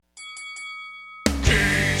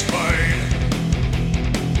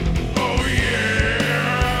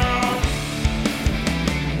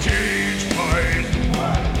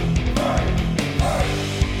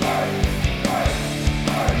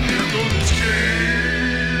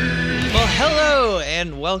Hello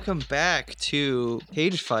and welcome back to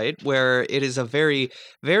Cage Fight, where it is a very,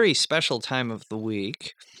 very special time of the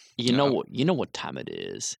week. You know what time it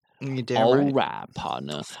is. You damn All right. right,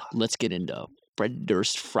 partner. Let's get into Fred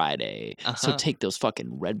Durst Friday. So Uh-huh. take those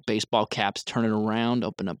fucking red baseball caps, turn it around,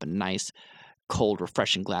 open up a nice, cold,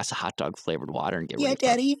 refreshing glass of hot dog flavored water, and get ready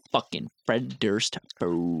Daddy. for fucking Fred Durst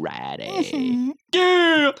Friday. Mhm.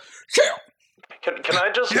 Yeah. Can I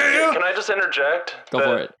just interject? Go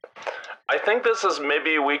for it. I think this is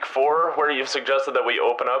maybe week 4 where you've suggested that we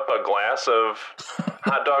open up a glass of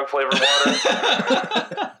hot dog flavored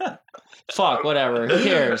water. Fuck, whatever. Who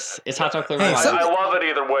cares? It's hot dog flavored Hey, water. I love it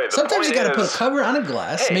either way. The Sometimes you point gotta put a is, cover on a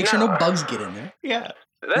glass, Hey, make sure no no. bugs get in there. Yeah.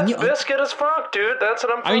 That's you- biscuit as fuck, dude. That's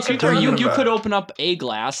what I'm I mean, fucking you talking about. could open up a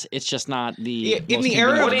glass. It's just not the Yeah, in most the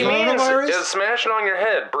era convenient What do you way. mean? Coronavirus? Is smashing on your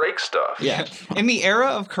head break stuff? Yeah. In the era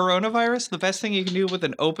of coronavirus, the best thing you can do with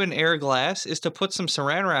an open air glass is to put some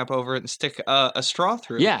saran wrap over it and stick a straw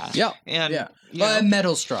through it. Yeah. Yeah, And, yeah. you know, A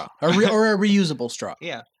metal straw or a reusable straw.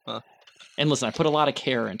 yeah. And listen, I put a lot of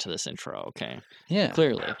care into this intro, okay? Yeah.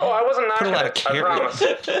 Clearly. Oh, I wasn't Put a knocking lot it. of I care. promise.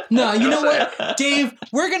 No, you know what, Dave?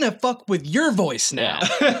 We're gonna fuck with your voice now.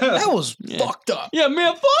 That was Yeah. fucked up. Yeah,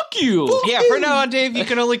 man, fuck you. Yeah, for now on, Dave, you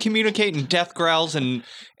can only communicate in death growls and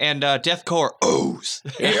deathcore O's.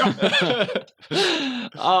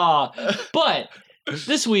 But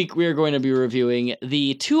this week we are going to be reviewing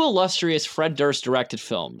the 2 illustrious Fred Durst directed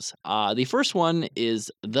films. The first one is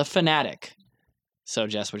The Fanatic. So,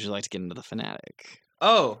 Jess, would you like to get into The Fanatic?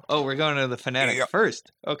 Oh, we're going to the Fanatic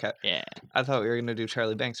first. Okay. Yeah. I thought we were going to do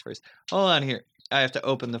Charlie Banks first. Hold on here. I have to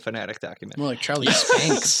open the Fanatic document. More like Charlie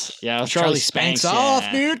Spanks. Yeah, Charlie Spanks off,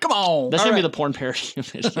 yeah. dude. Come on. That's going to Alright. be the porn parody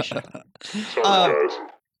of this show.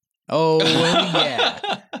 Oh yeah.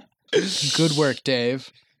 Good work, Dave.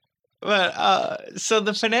 But so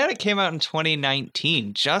the Fanatic came out in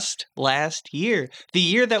 2019, just last year, the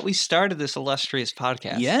year that we started this illustrious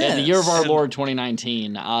podcast. Yeah. And the year of our And- Lord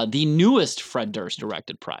 2019, the newest Fred Durst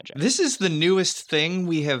directed project. This is the newest thing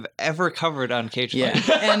we have ever covered on Cage Yeah,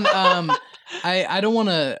 Fight. and I don't want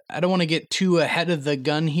to get too ahead of the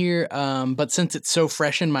gun here, but since it's so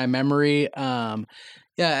fresh in my memory,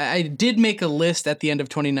 yeah, I did make a list at the end of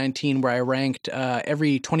 2019 where I ranked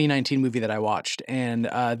every 2019 movie that I watched, and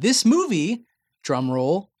this movie, drum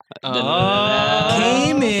roll,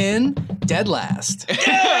 came in dead last.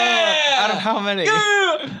 Out of how many?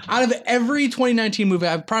 Out of every 2019 movie,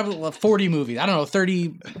 I've probably 40 movies. I don't know,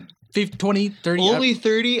 30, 50, 20, 30. Only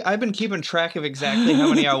 30? I've been keeping track of exactly how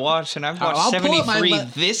many I watched, and I've watched I'll pull up my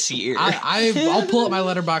 73 this year. I'll pull up my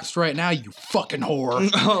letterbox right now, you fucking whore.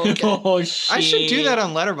 Oh, okay. Oh, shit. I should do that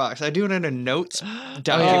on Letterboxd. I do it in a notes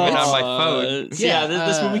document on my phone. So yeah, Yeah,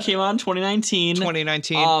 this movie came out in 2019.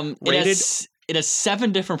 2019. Rated. It has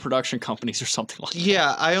 7 different production companies or something like that.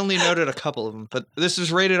 Yeah, I only noted a couple of them, but this is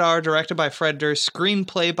rated R, directed by Fred Durst,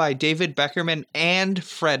 screenplay by David Beckerman and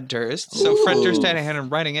Fred Durst. So Fred Durst had a hand in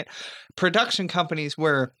writing it. Production companies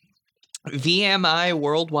were VMI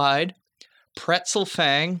Worldwide, Pretzel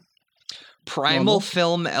Fang, Primal Normal.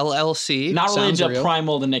 Film LLC. Not related Sounds to real.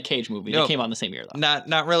 Primal, the Nick Cage movie. Nope. They came out in the same year, though.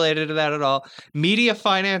 Not related to that at all. Media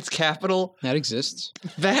Finance Capital. That exists.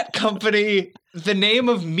 That company, the name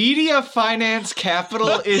of Media Finance Capital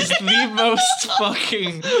is the most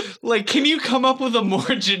fucking, like, can you come up with a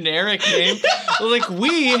more generic name? Like,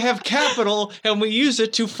 we have capital and we use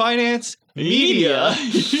it to finance media.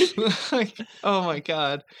 Like, oh my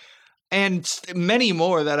God. And many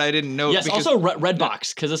more that I didn't know. Yes, because, also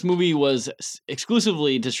Redbox, because this movie was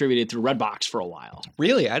exclusively distributed through Redbox for a while.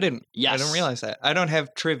 really, I didn't Yes. realize that. I don't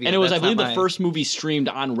have trivia. And it was, I That's believe, not the my- first movie streamed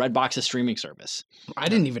on Redbox's streaming service. I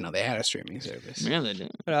didn't even know they had a streaming service. Yeah, they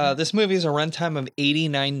did. This movie is a runtime of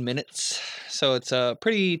 89 minutes, so it's a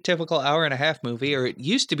pretty typical hour and a half movie, or it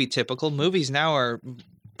used to be typical. Movies now are...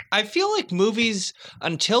 I feel like movies,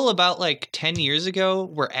 until about like 10 years ago,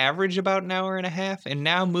 were average about an hour and a half, and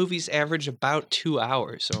now movies average about 2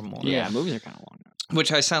 hours or more. Yeah, movies are kind of long.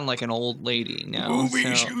 Which I sound like an old lady now.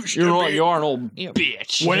 so- You are an old Yeah.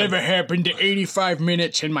 bitch. Whatever happened to 85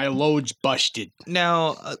 minutes and my load's busted?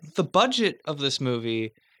 Now, the budget of this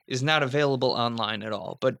movie is not available online at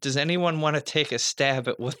all, but does anyone want to take a stab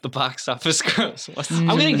at what the box office gross was? I'm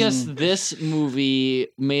gonna guess this movie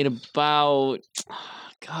made about,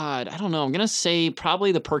 God, I don't know. I'm gonna say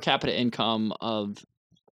probably the per capita income of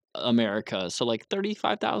America, so like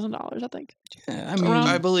 $35,000, I think. Yeah, I mean, Around-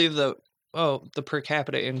 I believe the the per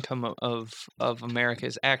capita income of America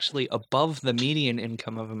is actually above the median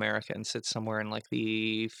income of America and sits somewhere in like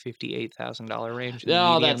the $58,000 range. And the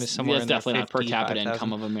No, median that's, is somewhere that's in the definitely not per capita 55,000.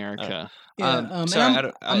 income of America. yeah,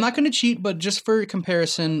 sorry, I'm not going to cheat, but just for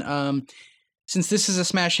comparison, since this is a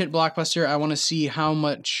smash hit blockbuster, I want to see how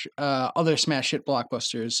much other smash hit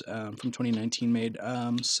blockbusters from 2019 made.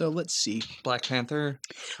 So let's see. Black Panther.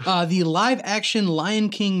 The live action Lion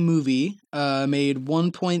King movie made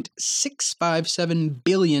 1.657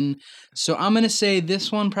 billion. So I'm gonna say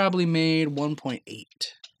this one probably made 1.8.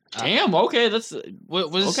 Damn. Okay, that's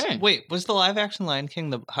Was okay. was the live action Lion King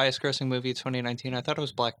the highest grossing movie of 2019? I thought it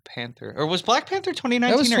was Black Panther. Or was Black Panther 2019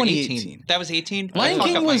 That was or 2018. 18? That was 18. Lion Fuck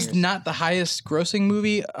up King my was years. not the highest grossing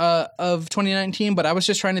movie of 2019, but I was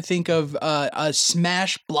just trying to think of a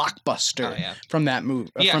smash blockbuster Oh, yeah. from that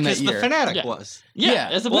movie Yeah, from that because the year. Fanatic Yeah. was. Yeah,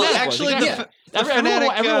 as a Well, fanatic actually, was. the Exactly. Fanatic,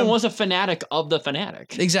 Everyone was a fanatic of the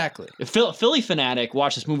fanatic. Exactly. Philly fanatic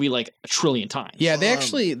watched this movie like a trillion times. Yeah, they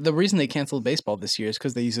actually the reason they canceled baseball this year is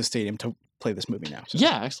because they use a stadium to play this movie now. So.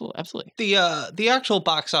 Yeah, absolutely. The actual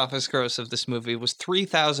box office gross of this movie was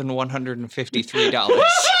 $3,153.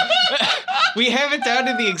 We have it down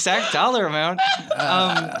to the exact dollar amount.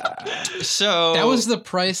 So That was the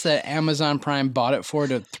price that Amazon Prime bought it for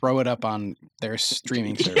to throw it up on their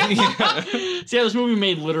streaming service. See, this movie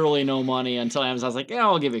made literally no money until Amazon's like, yeah,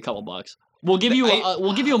 I'll give you a couple bucks. We'll give you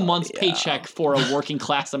a month's paycheck for a working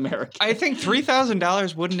class American. I think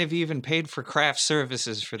 $3,000 wouldn't have even paid for craft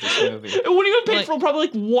services for this movie. It wouldn't even pay Like- for probably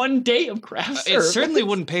like 1 day of craft It service. certainly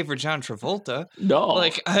wouldn't pay for John Travolta. No,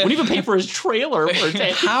 like, wouldn't even pay for his trailer for a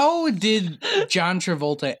day. How did John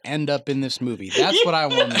Travolta end up in this movie? That's what I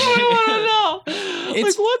want to know. I don't know.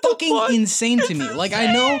 It's like, what the fucking fuck? insane to me. Like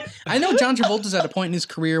I know John Travolta's at a point in his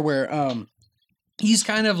career where he's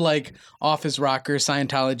kind of like off his rocker.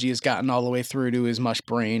 Scientology has gotten all the way through to his mush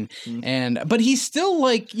brain, but he's still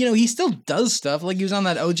like he still does stuff. Like he was on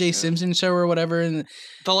that O.J. Simpson show or whatever. And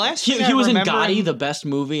The last He, thing he I was in remember Gotti, him- the best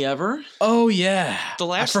movie ever. oh yeah, The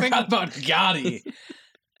last I thing- forgot about Gotti.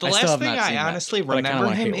 The I still last have thing not I seen that, honestly but I kinda remember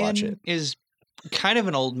wanna him hate watch in it. is kind of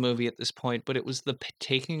an old movie at this point, but it was the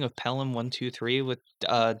Taking of Pelham 1, 2, 3 with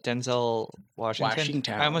Denzel Washington.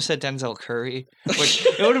 Washington. I almost said Denzel Curry, which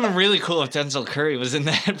it would have been really cool if Denzel Curry was in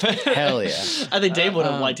that. But Hell yeah. I think Dave would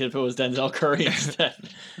have Um, liked it if it was Denzel Curry instead.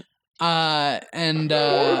 And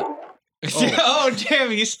oh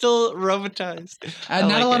damn, he's still robotized. I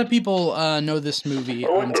not like a lot it. of people know this movie.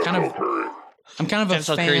 I'm kind of a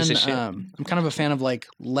Denzel Curry's the fan. shit. I'm kind of a fan of like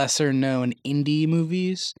lesser known indie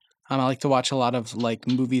movies. I like to watch a lot of like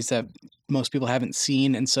movies that most people haven't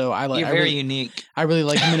seen, and so I like. You're very unique. I really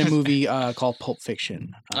like him in a movie called Pulp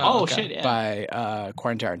Fiction. Oh, okay. shit, yeah. By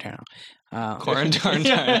Quentin Tarantino. Quarantine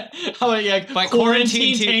time. Oh yeah, By Quarantine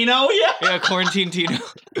Quarantine Tino, yeah. Yeah, Quarantine Tino.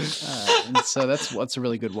 And so that's a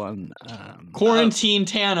really good one. Quarantine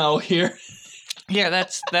Tano here. Yeah,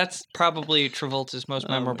 that's probably Travolta's most Oh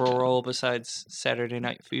my memorable God. role besides Saturday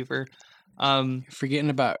Night Fever. Forgetting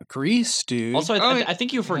about Grease, dude. Also, I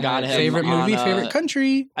think you forgot him. favorite movie, on, favorite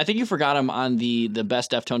country. I think you forgot him on the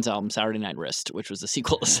best Deftones album, Saturday Night Wrist, which was the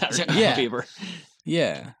sequel to Saturday Night Yeah. Fever.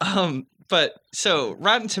 Yeah. But so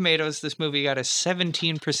Rotten Tomatoes, this movie got a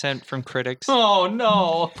 17% from critics, Oh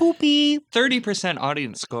no! Poopy. 30%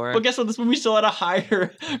 audience score. But guess what? This movie still had a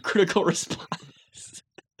higher critical response.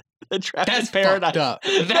 The Trapped That's in Paradise. fucked up.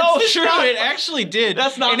 That's No, it's true. not. It actually did.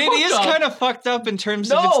 That's not and it fucked is up. kind of fucked up in terms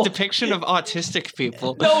of No. its depiction of autistic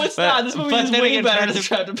people. No, it's But- not. This movie but is then way again, better Trapped than in-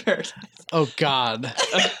 Trapped in Paradise. Oh God.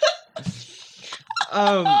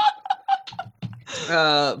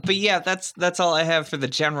 But yeah, that's all I have for the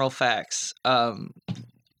general facts.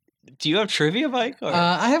 Do you have trivia, Mike? Or?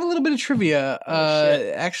 I have a little bit of trivia.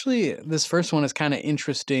 shit. Actually, this first one is kind of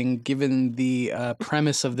interesting given the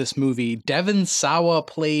premise of this movie. Devon Sawa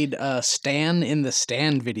played Stan in the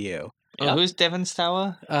Stan video. Yeah. Who's Devon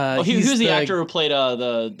Sawa? Oh, he was the actor who played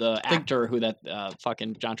the actor who that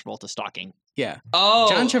fucking John Travolta stalking. Yeah. Oh,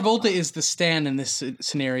 John Travolta is the Stan in this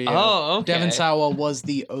scenario. Oh, okay. Devon Sawa was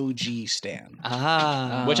the OG Stan.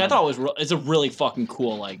 Ah, Which I thought was is a really fucking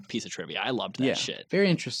cool like piece of trivia. I loved that Yeah, shit. very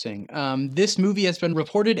interesting. This movie has been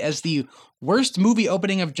reported as the worst movie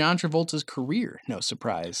opening of John Travolta's career. No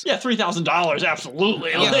surprise. Yeah, $3,000,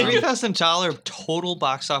 absolutely. yeah, Like- $3,000 total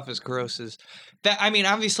box office grosses. That I mean,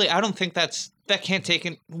 obviously, I don't think that can't take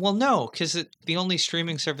in. Well, no, because the only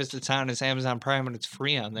streaming service that's on is Amazon Prime, and it's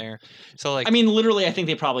free on there. So like, I mean, literally, I think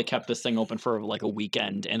they probably kept this thing open for like a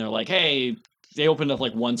weekend, and they're like, "Hey, they opened up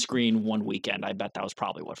like one screen one weekend." I bet that was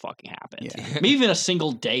probably what fucking happened. Yeah. Maybe even a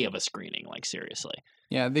single day of a screening. Like seriously.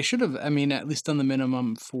 Yeah, they should have. I mean, at least done the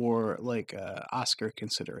minimum for like Oscar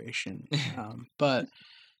consideration. But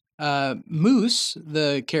Moose,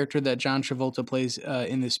 the character that John Travolta plays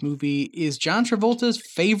in this movie, is John Travolta's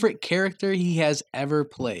favorite character he has ever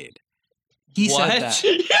played. He said What? that.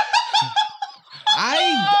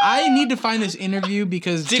 I need to find this interview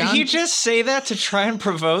because Did he just say that to try and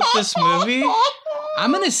promote this movie?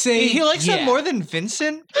 I'm gonna say He likes that yeah. more than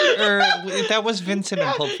Vincent? Or that was Vincent in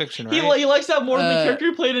Pulp Fiction, right? He likes that more than the character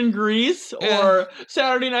he played in Grease, or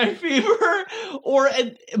Saturday Night Fever, or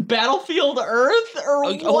Battlefield Earth, or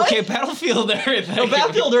what? Okay, Battlefield Earth. No,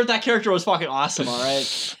 Battlefield Earth, that character was fucking awesome,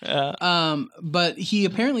 alright? But he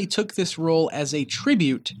apparently took this role as a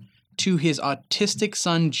tribute to his autistic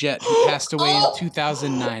son Jet, who passed away in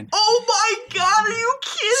 2009. Oh my god, are you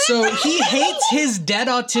kidding So he hates his dead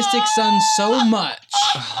autistic son so much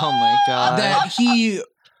Oh my god. that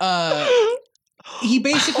he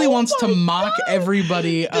basically wants to mock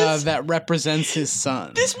everybody that represents his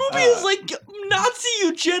son. This movie is like Nazi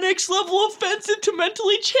eugenics level offensive to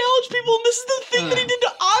mentally challenged people, and this is the thing that he did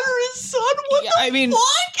to honor his son? What the I mean, fuck?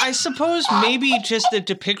 I suppose maybe just a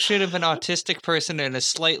depiction of an autistic person in a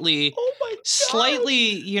slightly, Oh my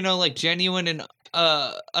god. like genuine and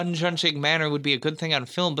unjudging manner would be a good thing on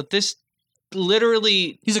film. But this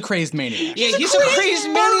literally, He's a crazed maniac. he's a crazy crazy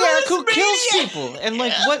maniac who murderous kills maniac. people. And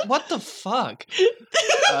like, what the fuck?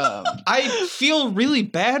 Um, I feel really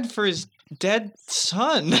bad for his dead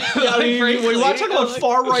son. Yeah, I mean, frankly. we want to talk about Like-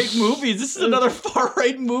 far-right movies. This is another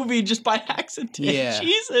far-right movie just by accident. Yeah.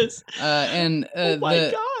 Jesus. and Oh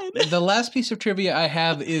my god. the last piece of trivia I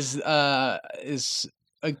have is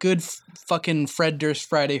a good fucking Fred Durst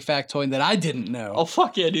Friday factoid that I didn't know. Oh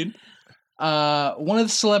fuck yeah, dude. One of the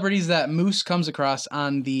celebrities that Moose comes across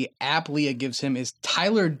on the app Leah gives him is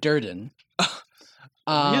Tyler Durden.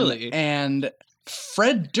 Really? And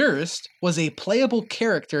Fred Durst was a playable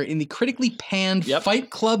character in the critically panned Yep. Fight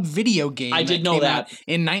Club video game. I did know came that. out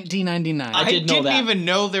in 1999. I did know didn't that. even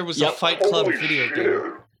know there was a Yep. Fight Club video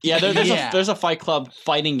game. Yeah, there's Yeah. there's a Fight Club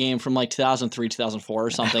fighting game from like 2003, 2004 or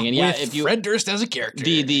something. And yeah, With if you Fred Durst as a character.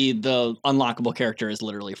 the unlockable character is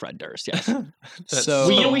literally Fred Durst. Yes. That's So-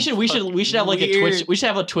 we should have like a Twitch. weird. We should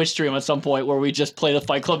have a Twitch stream at some point where we just play the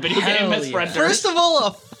Fight Club video Hell game as yeah. Fred Durst. First of all,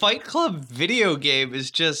 a Fight Club video game is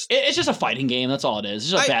just. It's just a fighting game. That's all it is.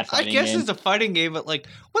 It's just a bad I fighting guess game. it's a fighting game, but like,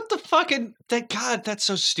 what the fucking God? That's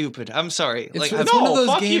so stupid. I'm sorry. It's, Like, it's no, one of those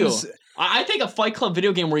fuck games. you. I think a Fight Club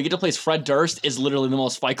video game where you get to play as Fred Durst is literally the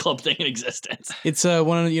most Fight Club thing in existence. It's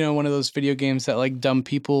one of those video games that like dumb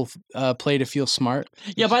people play to feel smart.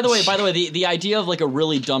 Yeah. By the way, the idea of like a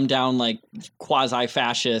really dumbed down, like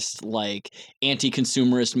quasi-fascist, like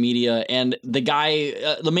anti-consumerist media, and the guy,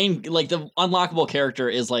 the main, like the unlockable character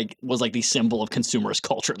was like the symbol of consumerist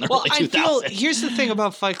culture in the well, early I 2000s. feel here's the thing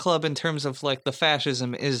about Fight Club in terms of like the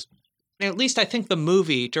fascism is, at least I think the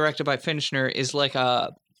movie directed by Fincher is like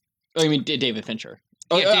a. Oh, you mean David Fincher?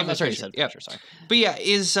 Oh, Yeah, David that's right. You Fincher, said yep. Fincher. Sorry. But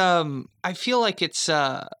yeah, I feel like it's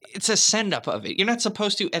a send up of it. You're not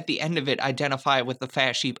supposed to at the end of it identify with the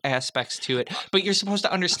fascist aspects to it, but you're supposed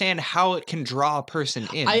to understand how it can draw a person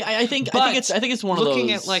in. I think But it's one of those.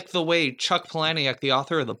 Looking at like the way Chuck Palahniuk, the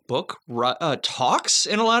author of the book, talks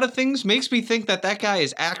in a lot of things makes me think that guy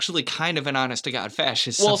is actually kind of an honest to god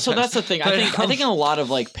fascist. Well, so sometimes. that's the thing. But, I think in a lot of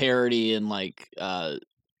like parody and like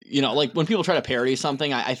like when people try to parody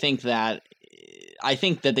something, I think that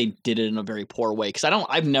they did it in a very poor way because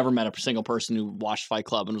I've never met a single person who watched Fight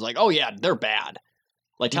Club and was like, oh yeah, they're bad.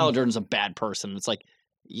 Like Tyler Durden's a bad person. It's like,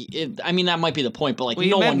 I mean that might be the point, but like Well,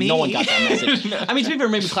 you met no one me. got that message. I mean, to be fair,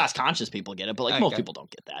 maybe class conscious people get it, but like most Okay. people don't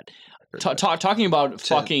get that. Talking about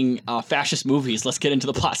fucking fascist movies, let's get into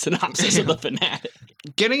the plot synopsis of The Fanatic.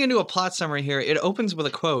 Getting into a plot summary here, it opens with a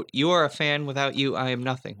quote, "You are a fan, without you I am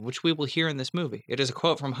nothing," which we will hear in this movie. It is a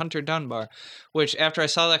quote from Hunter Dunbar, which after I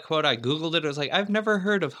saw that quote, I Googled it. I was like, I've never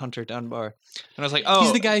heard of Hunter Dunbar. And I was like, oh.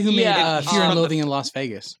 He's the guy who yeah, made Fear and from the- Loathing in Las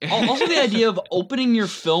Vegas. Also, the idea of opening your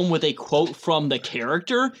film with a quote from the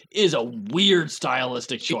character is a weird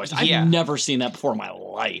stylistic choice. Yeah. I've never seen that before in my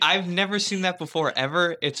life. I've never seen that before,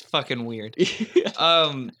 ever. It's fucking weird.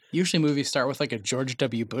 Usually movies start with like a George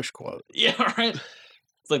W. Bush quote. Yeah, right.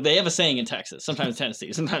 It's like they have a saying in Texas. Sometimes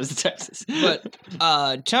Tennessee, sometimes Texas. But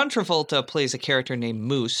John Travolta plays a character named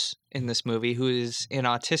Moose in this movie who is an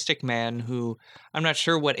autistic man who I'm not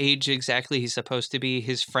sure what age exactly he's supposed to be.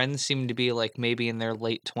 His friends seem to be like maybe in their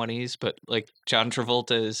late 20s, but like John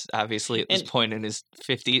Travolta is obviously at this And- point in his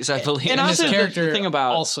 50s, I believe. and And also his the character thing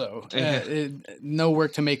about- also no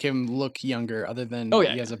work to make him look younger other than Oh,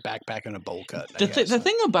 yeah. he has a backpack and a bowl cut. The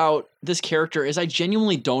thing about this character is I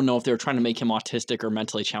genuinely don't know if they were trying to make him autistic or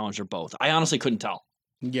mentally challenged or both. I honestly couldn't tell.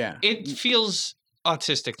 Yeah. It feels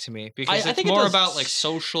autistic to me because I it's think it more does- about like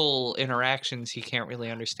social interactions he can't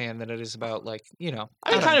really understand than it is about like I mean,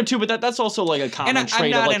 don't kind of too, but that's also like a common And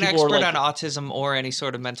trait I'm not of like an people expert are like. on autism or any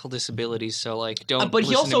sort of mental disabilities, so like don't. But he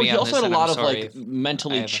listen to also me he on also this, had a and I'm lot of sorry like if I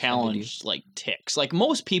mentally have offended you. challenged like tics. Like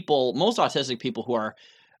most autistic people who are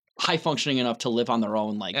high functioning enough to live on their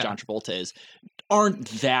own, like Yeah. John Travolta is, aren't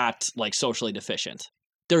that like socially deficient.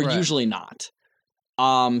 They're Right. usually not.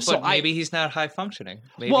 So But maybe he's not high functioning.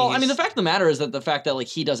 Maybe well, I mean, the he's- fact of the matter is that the fact that like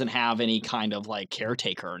he doesn't have any kind of like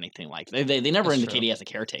caretaker or anything like they never That's indicate true. he has a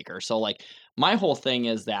caretaker. So like my whole thing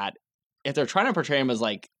is that if they're trying to portray him as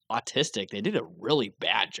like autistic, they did a really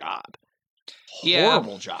bad job. Yeah.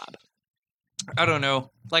 Horrible job. I don't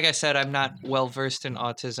know. Like I said, I'm not well versed in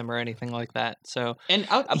autism or anything like that. So, And he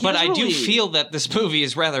but was I do really- feel that this movie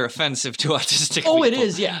is rather offensive to autistic. Oh, it people.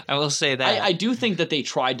 is, yeah. I will say that. I do think that they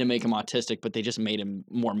tried to make him autistic, but they just made him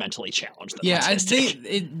more mentally challenged than Yeah,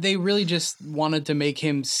 autistic. they really just wanted to make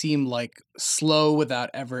him seem like slow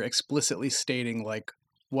without ever explicitly stating like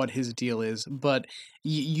what his deal is. But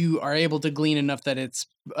you are able to glean enough that it's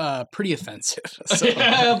pretty offensive.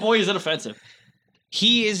 So. Boy, is it offensive.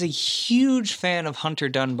 He is a huge fan of Hunter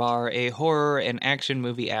Dunbar, a horror and action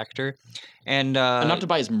movie actor, and Enough to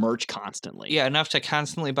buy his merch constantly. yeah, enough to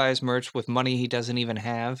constantly buy his merch with money he doesn't even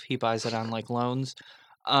have. He buys it on like loans.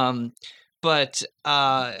 But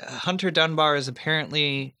Hunter Dunbar is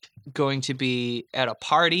apparently going to be at a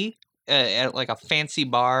party at like a fancy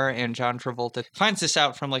bar, and John Travolta finds this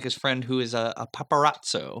out from like his friend who is a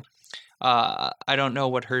paparazzo. I don't know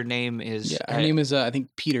what her name is. Yeah, her name is I think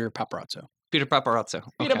Peter Paparazzo. Peter Paparazzo.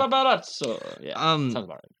 Peter Okay. Paparazzo. Yeah, sounds about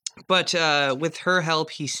right. But with her help,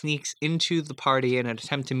 he sneaks into the party in an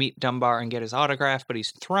attempt to meet Dunbar and get his autograph, but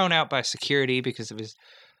he's thrown out by security because of his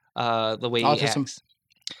the way he Autism. acts.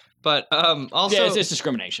 But also, Yeah, it's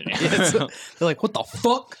discrimination. Yeah. They're like, what the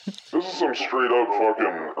fuck? This is some straight up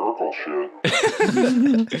fucking Urkel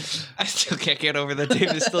shit. I still can't get over that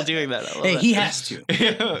Dave is still doing that. I love Hey, it. he has to.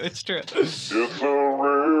 Yeah, it's true. It's a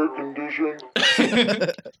rare condition.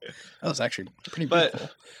 That was actually pretty But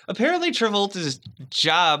beautiful. apparently Travolta's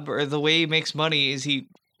job or the way he makes money is he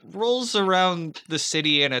rolls around the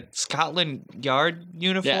city in a Scotland Yard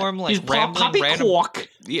uniform, like He's rambling Poppy random, Quark.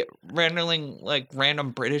 rambling like random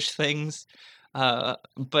British things.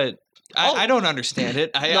 But Oh. I don't understand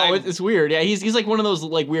it. No, it's weird. Yeah, he's like one of those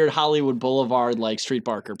like weird Hollywood Boulevard like street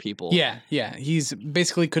barker people. Yeah. He's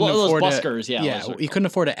basically couldn't Well, those afford buskers, yeah, Yeah, those are- he couldn't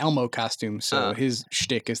afford an Elmo costume, so his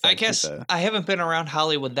shtick is. That I guess he's a- I haven't been around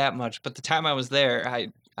Hollywood that much, but the time I was there, I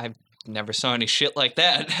never saw any shit like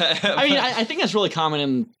that. I mean, I think that's really common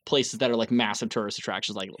in places that are like massive tourist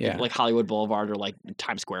attractions, like Yeah. like Hollywood Boulevard or like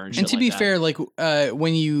Times Square and shit. And to like be that. fair, like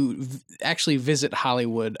when you actually visit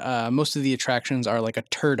Hollywood, most of the attractions are like a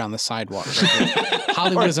turd on the sidewalk. Like,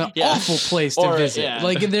 Hollywood is an yeah. awful place to Or, visit. yeah.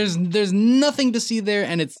 Like there's nothing to see there,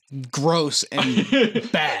 and it's gross and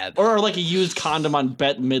bad. or like a used condom on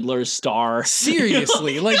Bette Midler's star.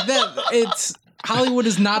 Seriously, like that. It's Hollywood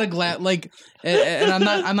is not a and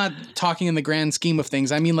I'm not talking in the grand scheme of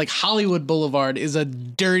things. I mean, like Hollywood Boulevard is a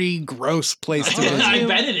dirty, gross place to visit. I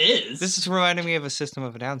bet it is. This is reminding me of a System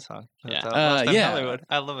of a Down song. Yeah. Lost in yeah. Hollywood.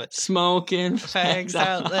 I love it. Smoking Fags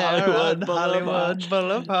out there on Hollywood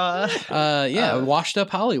Boulevard. Yeah, washed up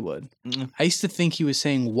Hollywood. Mm. I used to think he was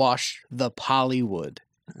saying wash the Pollywood.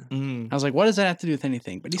 Mm. I was like, what does that have to do with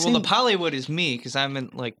anything? But he's Well, saying the Pollywood is me because I'm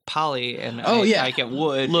in like poly and Oh, yeah. I get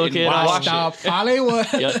wood. Look and at us. wash washed it. up Hollywood.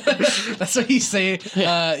 Yeah. That's what you say.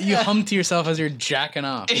 You hum to yourself as you're jacking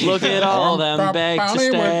off. Look at all them bags to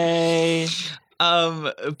stay.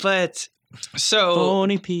 But so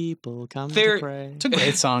Phony people come There- to pray. It's a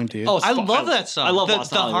great song, dude. Oh, I love that song. I love the,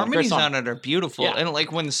 Lost the Hollywood. Great harmonies song. on it are beautiful, Yeah. and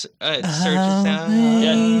like when it surges down.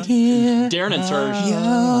 Yeah. Darren and Serge.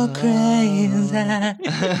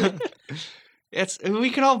 It's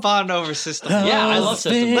we can all bond over System. Yeah, I love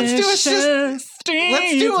System. Let's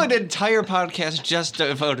do an entire podcast just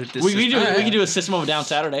devoted to We System. can do a System of a Down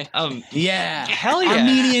Saturday. Yeah. Hell yeah.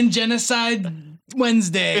 Armenian Genocide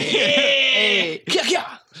Wednesday. Hey. Yeah.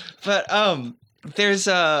 But there's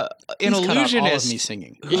an Please cut out all of me illusionist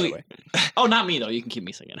singing. By the way. Oh, not me though. You can keep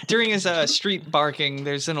me singing. during his street barking.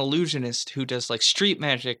 There's an illusionist who does like street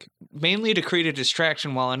magic, mainly to create a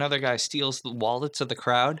distraction while another guy steals the wallets of the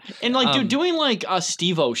crowd. And like, dude, Um, doing like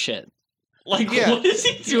Steve-O shit. Like, Yeah. what is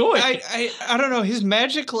he doing? I don't know. His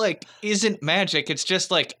magic like isn't magic. It's just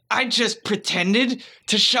like I just pretended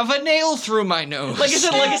to shove a nail through my nose. like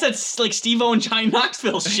I said, like Steve-O and Johnny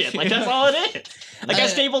Knoxville shit. Like that's all it is. Like I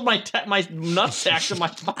stapled my nutsack to my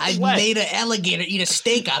fucking leg. an alligator eat a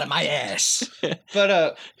steak out of my ass.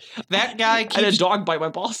 But that guy I had a keeps dog bite my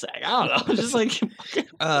ball sack. I don't know. Just like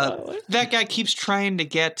that guy keeps trying to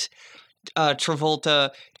get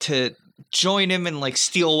Travolta to join him and like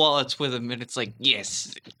steal wallets with him, and it's like,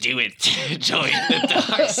 yes, do it. Join the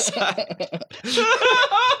dark side.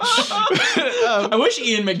 I wish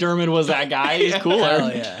Ian McDermott was that guy. He's cooler.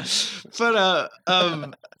 Hell yeah.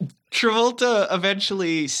 But Travolta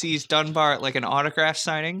eventually sees Dunbar at like an autograph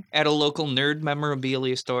signing at a local nerd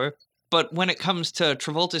memorabilia store. But when it comes to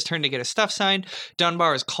Travolta's turn to get his stuff signed,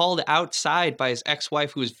 Dunbar is called outside by his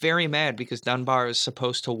ex-wife, who is very mad because Dunbar is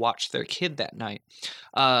supposed to watch their kid that night.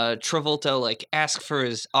 Travolta like asks for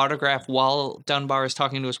his autograph while Dunbar is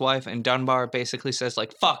talking to his wife, and Dunbar basically says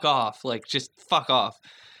like, fuck off, like just fuck off.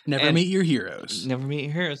 Never meet your heroes. Never meet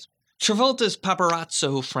your heroes. Travolta's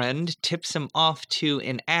paparazzo friend tips him off to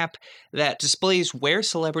an app that displays where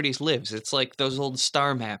celebrities lives. It's like those old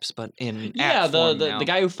star maps, but in app form now. the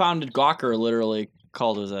guy who founded Gawker literally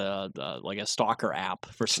called it like a stalker app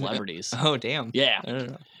for celebrities. Oh damn! Yeah. I don't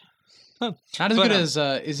know. Not as But, good as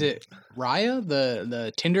is it Raya,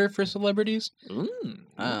 the Tinder for celebrities?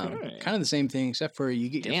 Okay. Kind of the same thing, except for you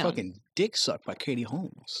get your Damn. fucking dick sucked by Katie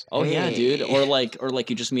Holmes. Oh yeah, Hey. dude. Or like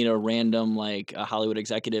you just meet a random like a Hollywood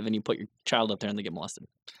executive and you put your child up there and they get molested.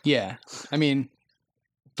 Yeah, I mean,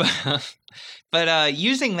 But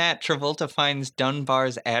using that, Travolta finds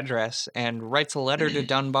Dunbar's address and writes a letter to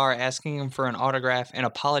Dunbar asking him for an autograph and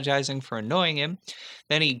apologizing for annoying him.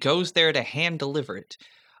 Then he goes there to hand deliver it.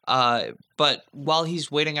 But while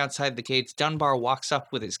he's waiting outside the gates, Dunbar walks up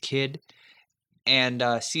with his kid and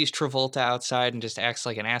sees Travolta outside and just acts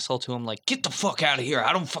like an asshole to him, like, get the fuck out of here.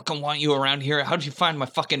 I don't fucking want you around here. How'd you find my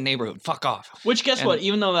fucking neighborhood? Fuck off. Which guess And- what?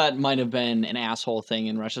 Even though that might have been an asshole thing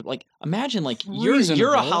in Russia, like imagine like you're a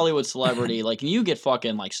Reasonable. Hollywood celebrity, like and you get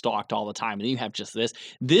fucking like stalked all the time, and then you have just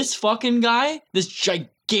this fucking guy, this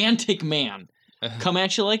gigantic man, come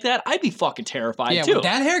at you like that. I'd be fucking terrified yeah, too. with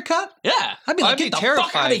that haircut, Yeah. I'd be like, I'd be get the fuck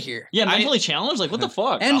out terrified. of here. Yeah, mentally challenged. Like, what the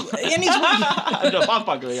fuck? And- Oh. and he's- No, I'm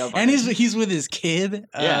fucking with you, I'm fucking And with you. he's with his kid,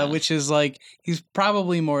 Yeah. which is like he's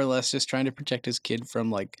probably more or less just trying to protect his kid from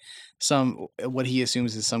like some what he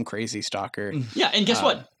assumes is some crazy stalker. Yeah, and guess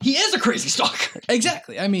what? He is a crazy stalker.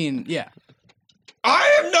 Exactly. I mean, yeah,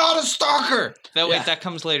 I am not a stalker. Yeah. Wait, that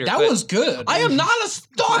comes later. that but- was good. I am not a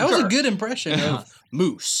stalker. That was a good impression of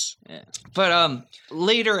Moose. But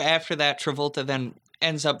later after that, Travolta then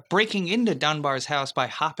ends up breaking into Dunbar's house by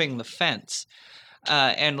hopping the fence.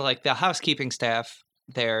 And like the housekeeping staff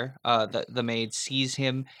there, the maid sees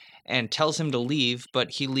him and tells him to leave,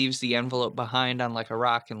 but he leaves the envelope behind on like a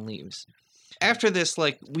rock and leaves. After this,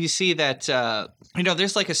 like we see that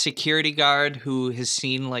there's like a security guard who has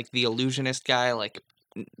seen like the illusionist guy like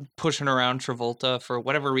pushing around Travolta for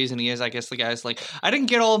whatever reason he is. I guess the guy's like, I didn't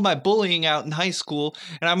get all of my bullying out in high school,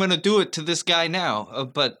 and I'm gonna do it to this guy now.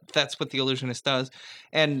 But that's what the illusionist does.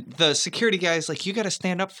 And the security guy's like, you got to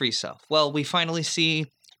stand up for yourself. Well, we finally see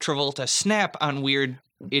Travolta snap on weird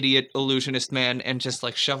idiot illusionist man and just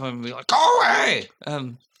like shove him and be like, go away.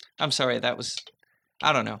 I'm sorry, that was.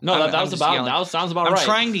 I don't know. No, I'm that was just about. yelling. That sounds about I'm right.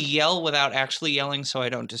 trying to yell without actually yelling so I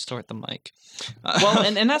don't distort the mic. Well,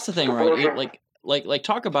 and that's the thing, right? Like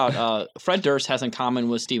talk about Fred Durst has in common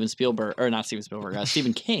with Steven Spielberg, or not Steven Spielberg,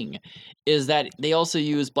 Stephen King, is that they also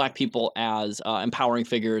use black people as empowering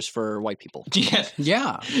figures for white people. Yeah,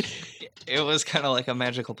 Yeah. it was kind of like a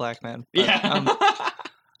magical black man. But, Yeah.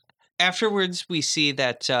 afterwards, we see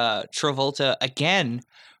that Travolta again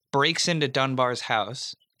breaks into Dunbar's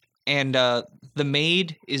house, and the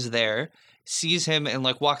maid is there, sees him, and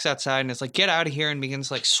like walks outside and is like, "Get out of here!" and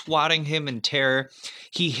begins like swatting him in terror.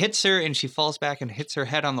 He hits her, and she falls back and hits her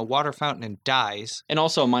head on the water fountain and dies. And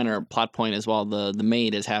also a minor plot point as well. The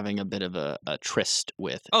maid is having a bit of a tryst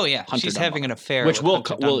with Oh yeah, Hunter she's Dunbar, having an affair, which with will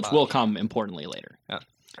Hunter which Dunbar. will come importantly later.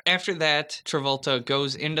 After that, Travolta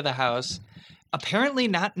goes into the house, apparently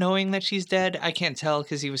not knowing that she's dead. I can't tell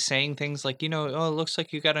because he was saying things like, oh, it looks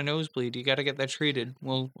like you got a nosebleed. You got to get that treated.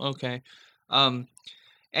 Well, okay.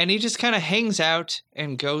 And he just kind of hangs out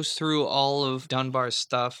and goes through all of Dunbar's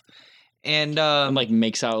stuff. And, And like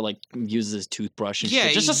makes out like uses his toothbrush and yeah,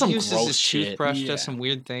 shit. Just he does some uses gross his shit. toothbrush, Yeah. does some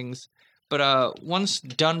weird things. But once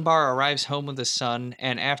Dunbar arrives home with his son,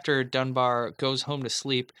 and after Dunbar goes home to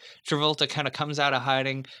sleep, Travolta kind of comes out of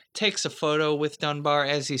hiding, takes a photo with Dunbar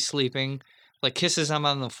as he's sleeping, like kisses him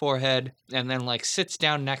on the forehead, and then like sits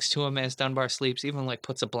down next to him as Dunbar sleeps, even like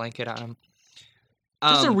puts a blanket on him.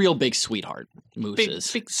 Just a real big sweetheart, Moose big,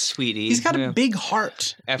 is. big sweetie. He's got yeah. a big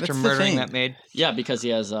heart. After That's the murdering thing. that maid. Yeah, because he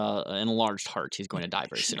has an enlarged heart. He's going to die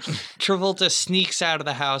very soon. Travolta sneaks out of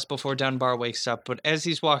the house before Dunbar wakes up, but as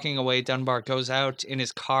he's walking away, Dunbar goes out in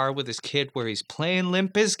his car with his kid where he's playing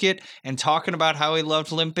Limp Bizkit and talking about how he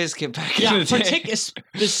loved Limp Bizkit back in Yeah, the day.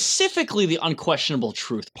 specifically the Unquestionable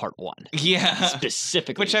Truth Part 1. Yeah.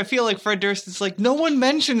 Specifically. Which I feel like Fred Durst is like, no one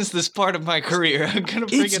mentions this part of my career. I'm going to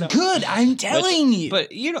bring It's it up. good. I'm telling you.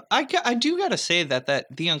 But, you know, I do got to say that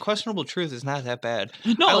the Unquestionable Truth is not that bad.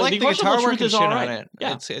 No, I like the the guitar Unquestionable work Truth and is shit all on right. it.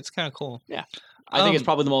 Yeah. It's kind of cool. I think it's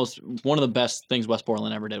probably one of the best things Wes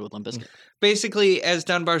Borland ever did with Limp Bizkit. Basically, as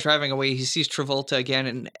Dunbar's driving away, he sees Travolta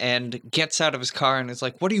again and gets out of his car and is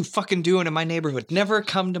like, what are you fucking doing in my neighborhood? Never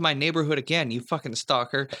come to my neighborhood again, you fucking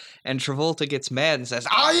stalker. And Travolta gets mad and says,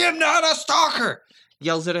 I am not a stalker!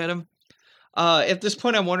 Yells it at him. At this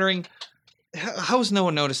point, I'm wondering, how has no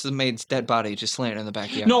one noticed the maid's dead body just laying in the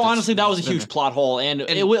backyard? No, That's- honestly, that was a that's- huge plot hole, and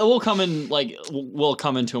it will come in will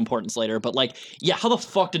come into importance later. But yeah, how the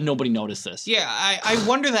fuck did nobody notice this? Yeah, I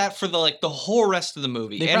wonder that for the whole rest of the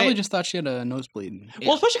movie. they And probably it- just thought she had a nosebleed.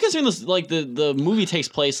 Well, especially considering this, the movie takes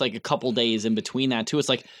place a couple days in between that too. It's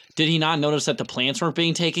like, did he not notice that the plants weren't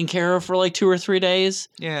being taken care of for 2 or 3 days?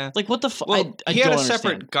 Yeah. What the fuck? Well, I he had don't a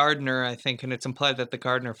separate understand. gardener, I think, and it's implied that the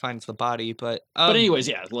gardener finds the body. But But anyways,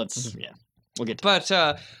 yeah, we'll get to But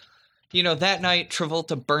that night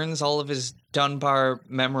Travolta burns all of his Dunbar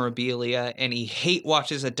memorabilia, and he hate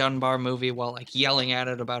watches a Dunbar movie while yelling at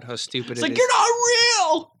it about how stupid It's it like, is. you're not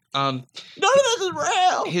real! None of this is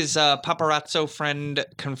real! His paparazzo friend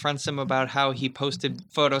confronts him about how he posted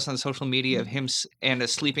photos on social media of him and a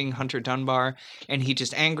sleeping Hunter Dunbar, and he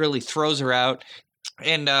just angrily throws her out.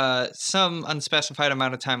 And some unspecified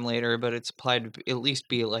amount of time later, but it's implied to at least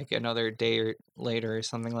be another day or later or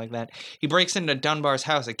something like that, he breaks into Dunbar's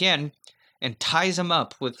house again and ties him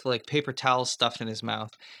up with paper towels stuffed in his mouth.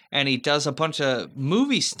 And he does a bunch of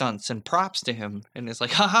movie stunts and props to him. And is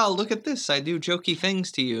like, haha, look at this. I do jokey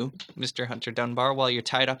things to you, Mr. Hunter Dunbar, while you're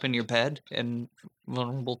tied up in your bed and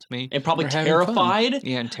vulnerable to me. And probably We're having fun. terrified.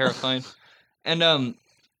 Yeah, and terrifying. And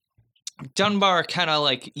Dunbar kind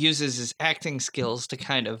of uses his acting skills to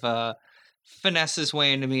kind of finesse his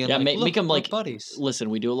way into me. And Yeah, look, make him we're buddies. Listen,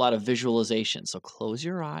 we do a lot of visualization, so close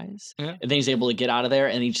your eyes. Yeah. And then he's able to get out of there,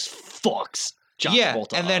 and he just fucks John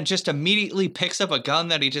Travolta and up. then just immediately picks up a gun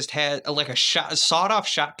that he just had, a sawed-off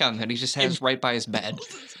shotgun that he just has right by his bed.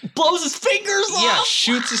 blows his fingers Yeah, off!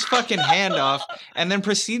 shoots his fucking hand off, and then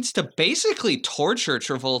proceeds to basically torture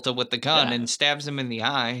Travolta with the gun Yeah. and stabs him in the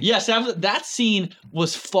eye. Yes, that scene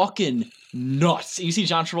was fucking nuts. You see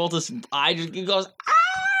John Travolta's eye just goes, ah!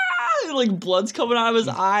 Blood's coming out of his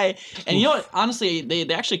eye. And you know what? Honestly, they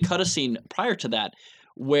actually cut a scene prior to that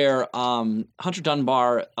where Hunter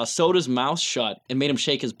Dunbar sewed his mouth shut and made him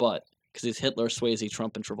shake his butt because he's Hitler, Swayze,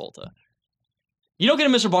 Trump, and Travolta. You don't get a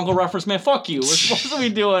Mr. Bungle reference, man. Fuck you. We're supposed to be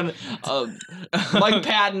doing a Mike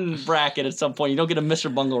Patton bracket at some point. You don't get a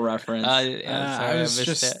Mr. Bungle reference. Sorry, I was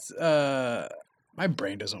missed just my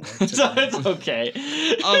brain doesn't work. so today. it's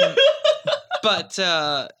okay. But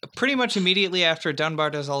pretty much immediately after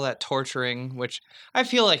Dunbar does all that torturing, which I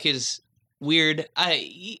feel like is weird.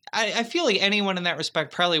 I feel like anyone in that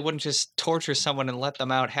respect probably wouldn't just torture someone and let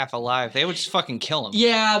them out half alive. They would just fucking kill them.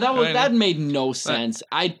 Yeah, know what I that made no sense.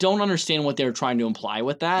 I don't understand what they were trying to imply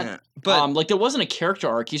with that. Yeah. But there wasn't a character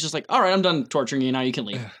arc. He's just like, all right, I'm done torturing you. Now you can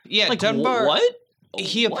leave. yeah, Like, Dunbar. what?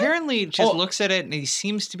 He What? apparently just Oh. looks at it and he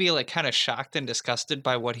seems to be kind of shocked and disgusted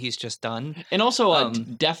by what he's just done. And also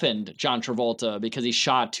Um, deafened John Travolta because he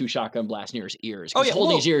shot 2 shotgun blasts near his ears. Oh, He's yeah,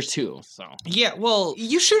 holding well- his ears too. So Yeah, well,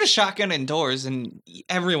 you shoot a shotgun indoors and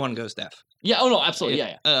everyone goes deaf. yeah, oh no, absolutely,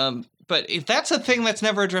 yeah. But if that's a thing that's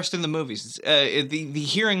never addressed in the movies, the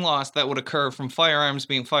hearing loss that would occur from firearms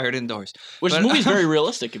being fired indoors. Which but- the movie's very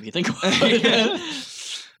realistic if you think about it.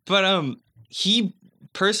 But he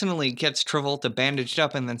personally gets Travolta bandaged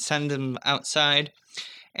up and then sends him outside.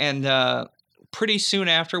 And pretty soon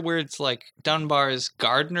afterwards, Dunbar's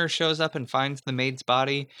gardener shows up and finds the maid's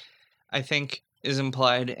body, I think is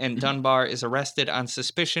implied, and Dunbar is arrested on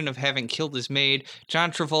suspicion of having killed his maid.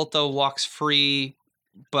 John Travolta walks free,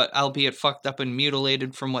 but albeit fucked up and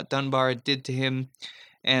mutilated from what Dunbar did to him.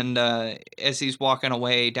 And as he's walking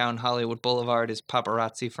away down Hollywood Boulevard, his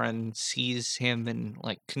paparazzi friend sees him and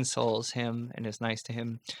consoles him and is nice to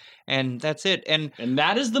him. And that's it. And And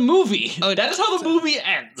that is the movie. Oh, that is how the movie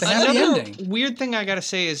ends. It's a happy another ending. weird thing I gotta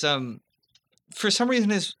say is for some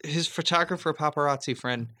reason his photographer paparazzi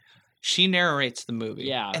friend, she narrates the movie.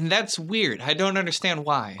 Yeah. And that's weird. I don't understand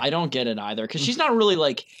why. I don't get it either because she's not really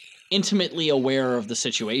intimately aware of the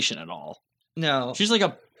situation at all. No. She's like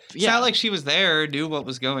a It's not like she was there or knew what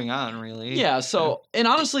was going on, really. Yeah, so, and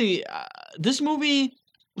honestly, this movie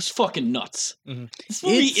was fucking nuts. Mhm. This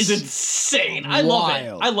movie It's is insane. I love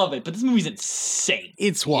wild. it. I love it, but this movie's insane.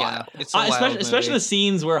 It's wild. Yeah, it's a wild Especially movie. the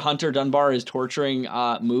scenes where Hunter Dunbar is torturing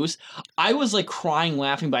Moose. I was like crying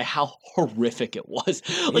laughing by how horrific it was.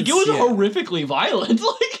 Like it was horrifically violent.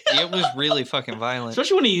 Like It was really fucking violent.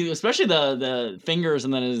 especially the fingers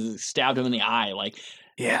and then he stabbed him in the eye. Like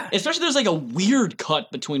Yeah. especially there's like a weird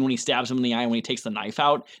cut between when he stabs him in the eye and when he takes the knife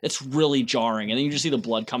out. It's really jarring, and then you just see the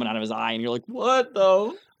blood coming out of his eye, and you're like, what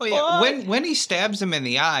the? Oh yeah, fuck? when he stabs him in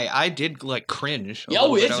the eye, I did like cringe. a Oh,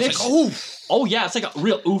 little bit. I was it's like, oof. Oh yeah, it's like a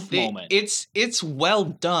real oof moment. It's well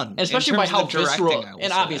done, And especially in by terms how of the directing, visceral, I will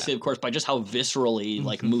and say obviously, that. of course, by just how viscerally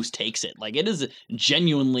like Moose takes it. Like it is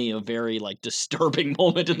genuinely a very like disturbing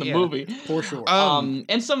moment in the Yeah. movie. For sure.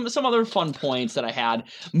 And some other fun points that I had.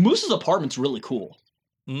 Moose's apartment's really cool.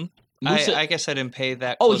 Hmm? Moose, I guess I didn't pay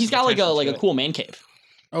that. oh, close he's of got like attention a to it. cool man cave.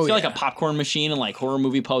 Oh, He's got yeah. like a popcorn machine and like horror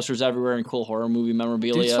movie posters everywhere and cool horror movie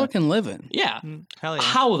memorabilia. Dude's fucking living. Yeah. Hell yeah.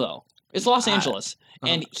 How though? It's Los Angeles,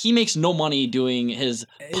 and he makes no money doing his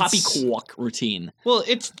poppycock routine. Well,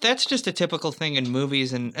 that's just a typical thing in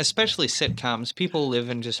movies and especially sitcoms. People live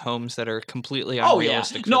in just homes that are completely Oh yeah,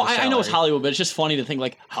 unrealistic. no, for the I know it's salary. Hollywood, but it's just funny to think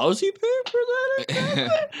like, how's he paying for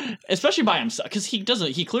that? Especially by himself, because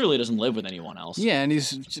he clearly doesn't live with anyone else. Yeah, and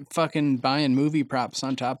he's fucking buying movie props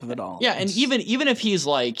on top of it all. Yeah, and It's- even if he's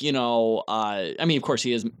like, I mean, of course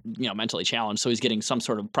he is, mentally challenged, so he's getting some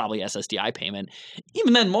sort of probably SSDI payment.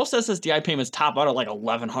 Even then, most SSDI payments top out at like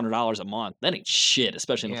 $1,100 a month. That ain't shit,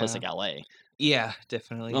 especially in a place Yeah. like LA. Yeah,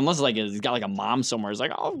 definitely. Unless like he's got like a mom somewhere. It's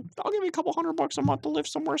like, I'll give you a couple $100 a month to live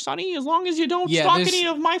somewhere sunny, as long as you don't Yeah, stalk there's- any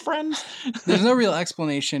of my friends. There's no real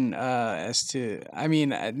explanation as to. I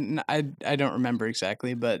mean, I don't remember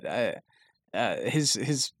exactly, but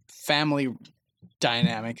his family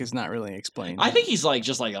dynamic is not really explained. I think he's like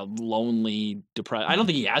just like a lonely, depressed. I don't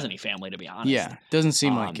think he has any family, to be honest. Yeah, doesn't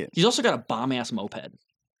seem like it. He's also got a bomb ass moped,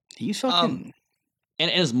 He's fucking.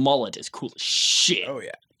 and his mullet is cool as shit. Oh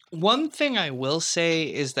yeah. One thing I will say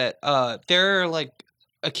is that there are like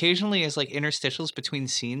occasionally as like interstitials between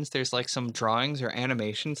scenes, there's like some drawings or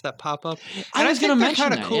animations that pop up. I And was think gonna they're mention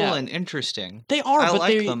kind of that, cool yeah. and interesting. They are, I but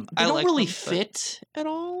like they them. they I don't like really them, but- fit at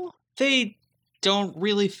all. They don't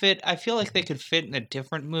really fit. I feel like they could fit in a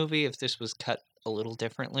different movie if this was cut a little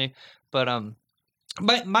differently. But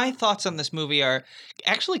my thoughts on this movie are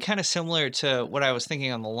actually kind of similar to what I was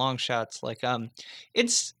thinking on the long shots. Like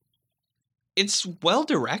it's well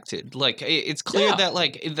directed. Like it's clear Yeah. that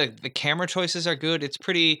like the camera choices are good. It's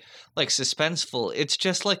pretty like suspenseful. It's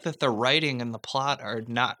just like that the writing and the plot are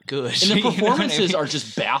not good. And the You know what I performances mean? are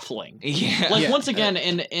just baffling. yeah. Like Yeah. once again,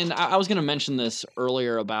 and I was gonna mention this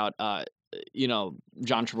earlier about John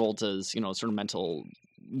Travolta's sort of mental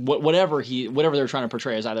whatever they're trying to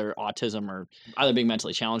portray as either autism or either being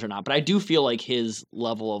mentally challenged or not. But I do feel like his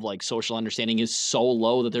level of like social understanding is so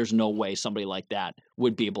low that there's no way somebody like that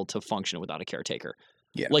would be able to function without a caretaker.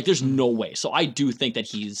 Yeah. Like there's no way. So I do think that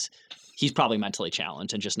he's probably mentally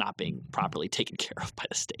challenged and just not being properly taken care of by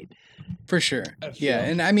the state. For sure. I Yeah.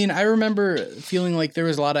 feel- And I mean, I remember feeling like there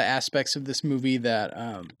was a lot of aspects of this movie that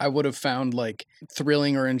I would have found like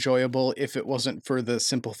thrilling or enjoyable if it wasn't for the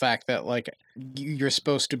simple fact that like you're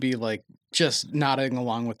supposed to be like just nodding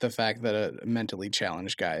along with the fact that a mentally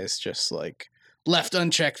challenged guy is just like left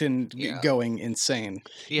unchecked and Yeah. going insane.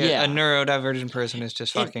 Yeah, Yeah. a neurodivergent person is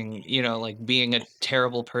just fucking, like being a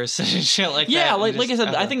terrible person and shit like that. Yeah, and like I just,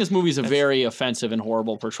 said, I think this movie is a that's- very offensive and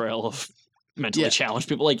horrible portrayal of mentally Yeah. challenged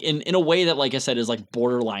people. Like in a way that, like I said, is like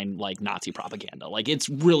borderline like Nazi propaganda. Like it's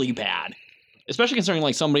really bad. Especially considering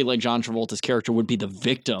like somebody like John Travolta's character would be the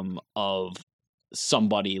victim of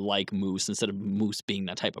somebody like Moose instead of Moose being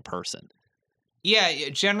that type of person. Yeah,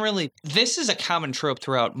 generally, this is a common trope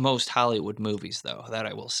throughout most Hollywood movies, though, that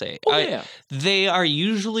I will say. Oh yeah. They are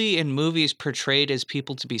usually in movies portrayed as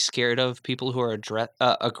people to be scared of, people who are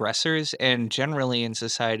aggressors, and generally in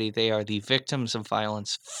society, they are the victims of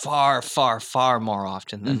violence far, far, far more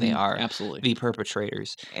often than they Mhm, are absolutely. the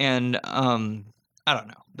perpetrators. And I don't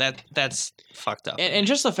know. That's fucked up. And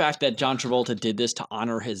just the fact that John Travolta did this to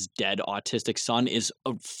honor his dead autistic son is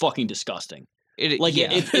fucking disgusting. Like yeah.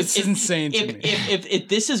 It's insane to if, me. if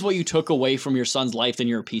this is what you took away from your son's life, then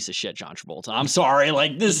you're a piece of shit, John Travolta. I'm sorry.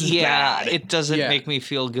 Like this is yeah, bad. it doesn't Yeah. make me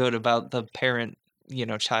feel good about the parent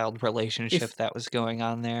child relationship that was going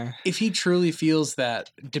on there. If he truly feels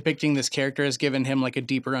that depicting this character has given him like a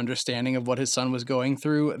deeper understanding of what his son was going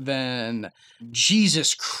through, then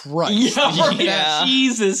Jesus Christ. Yeah.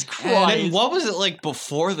 Jesus Christ. And what was it like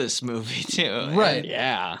before this movie too? Right.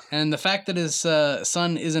 Yeah. And the fact that his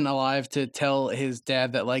son isn't alive to tell his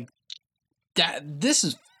dad that, like, Dad, this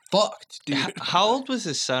is fucked, dude. How old was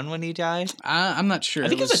his son when he died? I'm not sure. I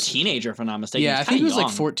think he was a teenager, if I'm not mistaken. Yeah, I He's think he kinda was like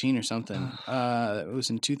young. 14 or something. It was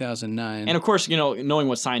in 2009. And of course, knowing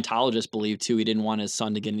what Scientologists believe too, he didn't want his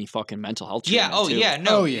son to get any fucking mental health treatment. Yeah. Oh too. yeah.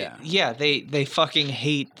 No. Oh, yeah. Yeah. They fucking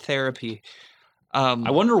hate therapy.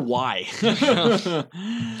 I wonder why.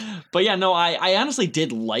 But yeah, no, I honestly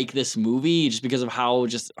did like this movie just because of how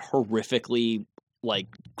just horrifically like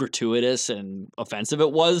gratuitous and offensive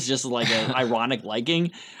it was, just like an ironic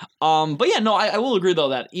liking. But yeah, no, I will agree though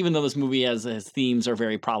that even though this movie has themes are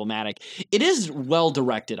very problematic, it is well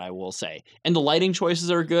directed, I will say. And the lighting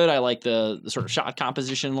choices are good. I like the sort of shot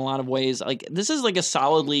composition in a lot of ways. Like this is like a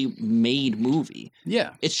solidly made movie.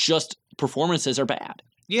 Yeah. It's just performances are bad.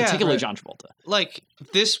 Yeah. Particularly right. John Travolta. Like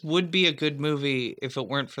this would be a good movie if it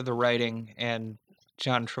weren't for the writing and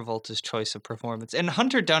John Travolta's choice of performance. And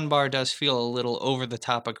Hunter Dunbar does feel a little over the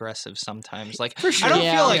top aggressive sometimes. Like For sure. I don't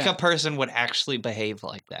Yeah. feel like Yeah. a person would actually behave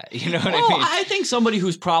like that. You know what Well, I mean? I think somebody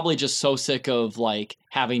who's probably just so sick of like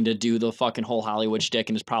having to do the fucking whole Hollywood shtick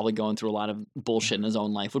and is probably going through a lot of bullshit in his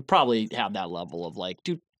own life would probably have that level of like,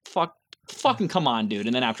 dude, fucking come on, dude.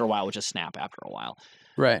 And then after a while, would just snap after a while.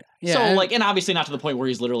 Right. Yeah. So and- like, and obviously not to the point where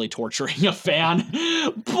he's literally torturing a fan,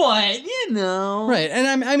 but Right, and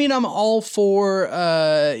I'm all for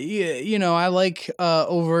I like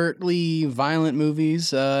overtly violent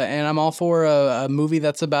movies, and I'm all for a movie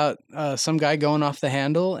that's about some guy going off the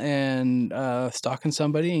handle and stalking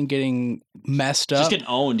somebody and getting messed just up. getting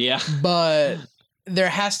owned. Yeah. But there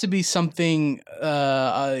has to be something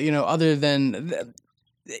other than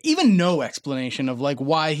even no explanation of like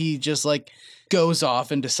why he just like goes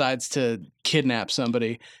off and decides to kidnap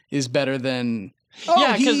somebody is better than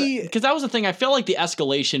Yeah, because that was the thing. I felt like the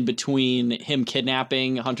escalation between him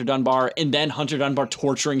kidnapping Hunter Dunbar and then Hunter Dunbar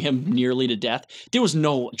torturing him nearly to death, there was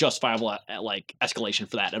no justifiable like escalation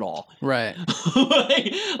for that at all. right.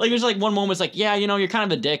 like there's like one moment it's like, yeah, you're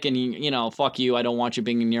kind of a dick and fuck you, I don't want you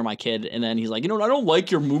being near my kid. And then he's like, I don't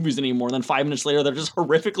like your movies anymore. And then 5 minutes later they're just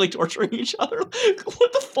horrifically torturing each other.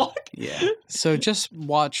 What the fuck? Yeah. So just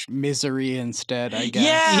watch Misery instead, I guess.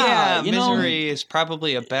 Yeah. Misery is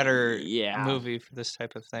probably a better Yeah. movie for this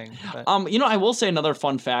type of thing. But I will say another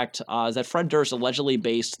fun fact is that Fred Durst allegedly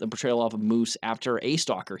based the portrayal of Moose after a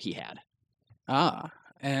stalker he had.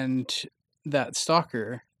 And that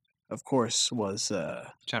stalker, of course, was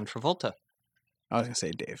John Travolta. I was gonna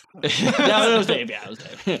say Dave. No, it was Dave. Yeah, it was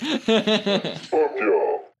Dave. Fuck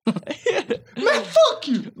y'all. Man, fuck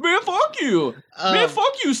you. Man, fuck you. Man,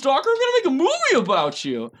 fuck you, stalker. I'm gonna make a movie about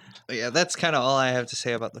you. Yeah, that's kind of all I have to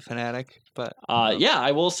say about The Fanatic. But Yeah,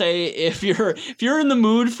 I will say if you're in the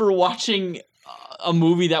mood for watching a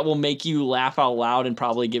movie that will make you laugh out loud and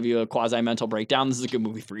probably give you a quasi mental breakdown, this is a good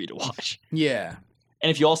movie for you to watch. Yeah. And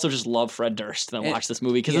if you also just love Fred Durst, then watch this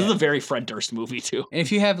movie because this is a very Fred Durst movie too. And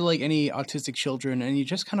if you have like any autistic children and you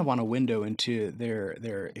just kind of want a window into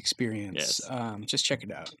their experience, just check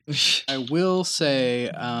it out. I will say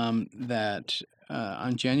that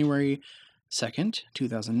on January 2nd,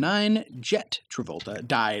 2009, Jet Travolta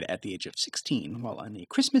died at the age of 16 while on a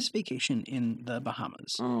Christmas vacation in the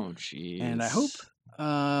Bahamas. Oh, jeez. And I hope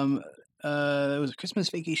it was a Christmas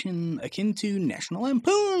vacation akin to National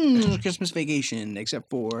Lampoon's Christmas Vacation, except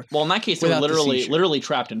for Well, in that case, they were without the seashore. literally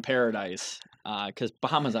trapped in paradise. Because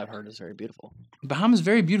Bahamas, I've heard, is very beautiful. Bahamas is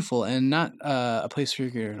very beautiful and not a place where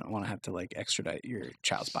you're gonna want to have to like extradite your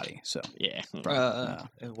child's body. So Yeah.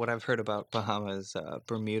 what I've heard about Bahamas,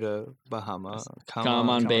 Bermuda, Bahama. Come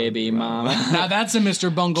on, baby, mama. now that's a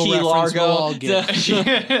Mr. Bungle Key reference we'll Largo. all get.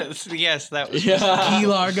 yes, that was. Yeah. Key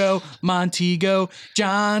Largo, Montego,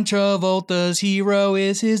 John Travolta's hero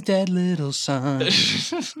is his dead little son.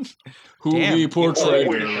 Who Damn, he you portrayed.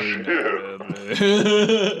 Holy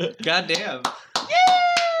shit. God damn.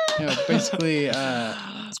 Basically,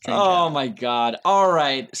 Oh my god. All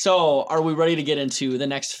right. So, are we ready to get into the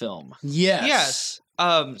next film? yes.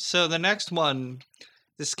 Yes. So the next one,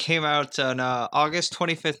 this came out on August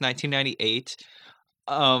 25th, 1998.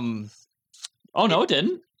 Oh no, it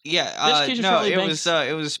didn't. Yeah. Education No, Charlie it Banks.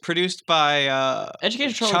 was produced by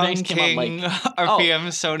Education Charlie Chung Banks came out King, like RPM,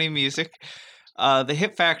 Sony Music. The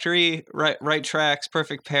Hit Factory, Right Tracks,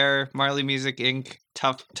 Perfect Pair, Marley Music Inc.,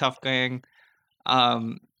 Tough Gang.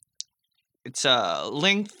 It's a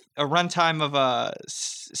runtime of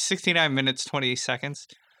 69 minutes 20 seconds.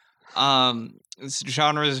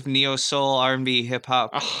 genres of neo soul, R&B, hip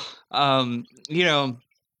hop. You know,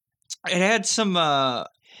 it had some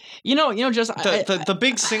just the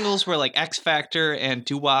big singles were like X Factor and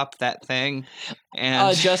Doo Wop, that thing.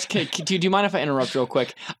 And just do you mind if I interrupt real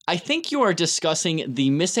quick? I think you are discussing the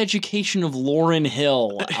miseducation of Lauryn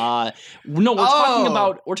Hill. No,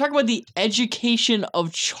 we're talking about the education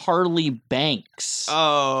of Charlie Banks.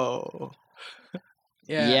 Oh.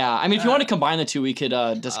 Yeah. I mean, if you want to combine the two, we could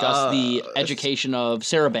discuss the education of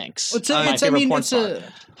Sarah Banks. My favorite porn star.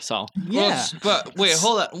 So Yeah. But wait,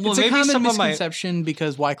 hold on. Well, It's a maybe common some of my misconception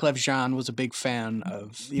because Wyclef Jean was a big fan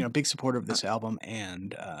of, big supporter of this album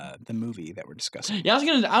and the movie that we're discussing. yeah, I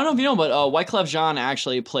don't know if you know, but Wyclef Jean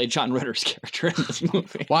actually played John Ritter's character in this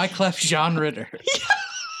movie. Wyclef Jean Ritter.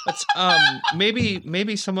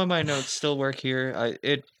 maybe some of my notes still work here.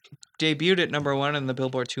 It debuted at number 1 in the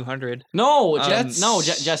Billboard 200. No,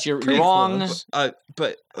 Jess, you're wrong. Close.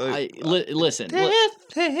 Listen. That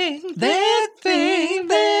thing.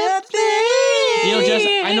 Jess,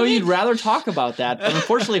 I know you'd rather talk about that, but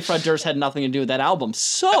unfortunately, Fred Durst had nothing to do with that album.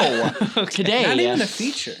 So today, Not even a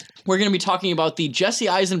feature. we're going to be talking about the Jesse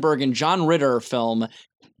Eisenberg and John Ritter film,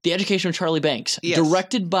 The Education of Charlie Banks, Yes.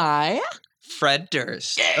 directed by Fred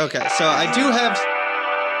Durst. Okay, so I do have.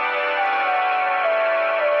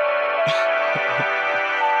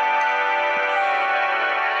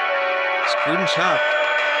 Screwed and chopped.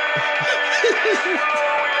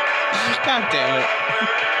 God damn it.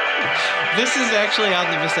 This is actually on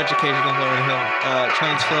the Miseducation of Lauryn Hill.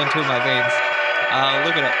 Trains flowing through my veins.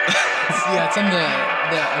 Look it up. Yeah, it's on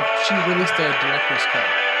she released a director's cut.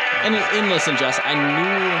 and listen, Jess, I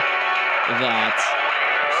knew that.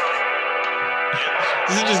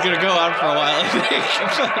 This is just gonna go on for a while, I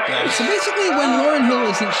think. So basically, when Lauryn Hill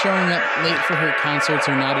isn't showing up late for her concerts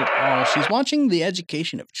or not at all, she's watching The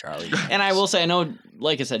Education of Charlie Banks. And I will say, I know,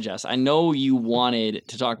 like I said, Jess, I know you wanted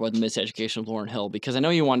to talk about the miseducation of Lauryn Hill because I know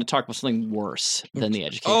you wanted to talk about something worse than The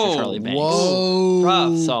Education of Charlie Banks. Whoa.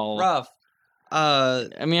 Rough. So, Rough. I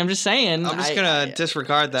mean, I'm just saying. I'm just gonna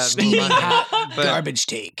disregard that. Steamy hot But- garbage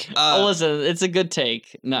take. Listen, it's a good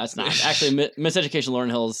take. No, it's not. Actually, Miseducation of Lauryn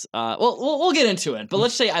Hill's. We'll get into it. But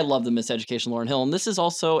let's say I love the Miseducation of Lauryn Hill, and this is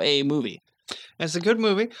also a movie. It's a good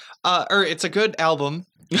movie. Or it's a good album.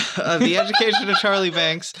 The Education of Charlie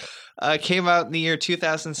Banks came out in the year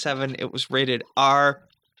 2007. It was rated R.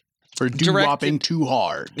 For doo-wopping too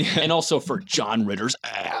hard. And also for John Ritter's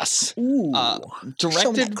ass. Ooh.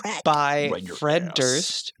 Directed by Right in your Fred ass.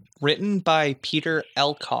 Durst. Written by Peter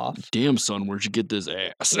Elkoff. Damn, son, where'd you get this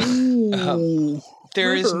ass? Ooh.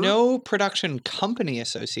 There is Ritter. no production company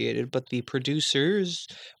associated, but the producers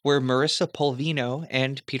were Marissa Polvino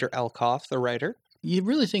and Peter Elkoff, the writer. You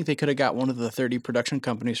really think they could have got one of the 30 production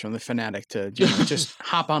companies from the Fanatic to just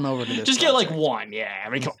hop on over to this? Just get like project? one, yeah. I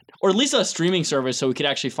mean, come on. Or at least a streaming service so we could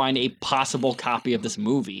actually find a possible copy of this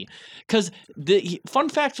movie. Because the fun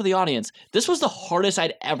fact for the audience, this was the hardest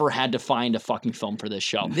I'd ever had to find a fucking film for this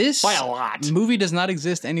show. This by a lot. movie does not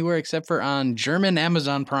exist anywhere except for on German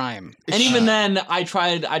Amazon Prime. And even then, I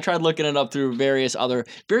tried looking it up through various other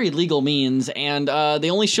very legal means, and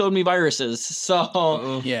they only showed me viruses.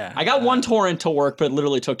 So Yeah, I got one torrent to work, but it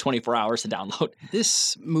literally took 24 hours to download.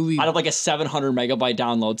 this movie. Out of like a 700 megabyte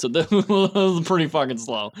download, so that was pretty fucking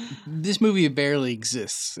slow. This movie barely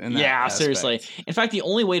exists. In that Yeah, aspect. seriously. In fact, the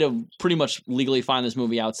only way to pretty much legally find this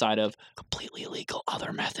movie outside of completely illegal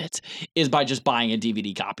other methods is by just buying a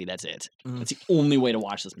DVD copy. That's it. That's the only way to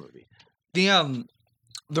watch this movie. The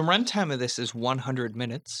runtime of this is 100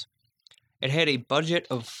 minutes. It had a budget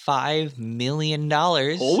of $5 million.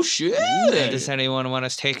 Oh shit! Does anyone want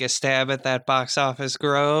to take a stab at that box office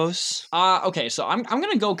gross? Okay, so I'm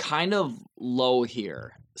gonna go kind of low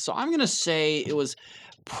here. So I'm gonna say it was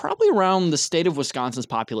probably around the state of Wisconsin's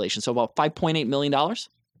population, so about $5.8 million.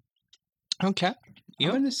 Okay. I'm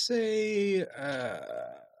gonna say.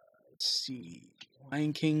 Let's see.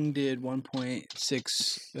 Lion King did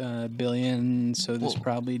 1.6 billion, so this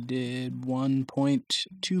probably did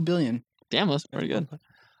 1.2 billion. Damn, that's pretty good.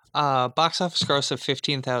 Box office gross of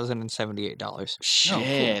 $15,078.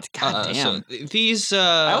 Shit, god damn. So these.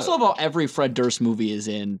 I also love how every Fred Durst movie is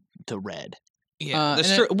in the red. Yeah, that's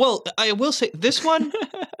and true. Well, I will say this one.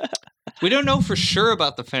 We don't know for sure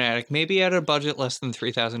about the Fanatic. Maybe at a budget less than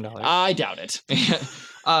 $3,000. I doubt it.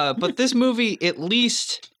 But this movie at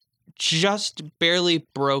least just barely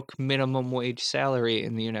broke minimum wage salary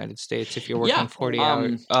in the United States if you're working Yeah, 40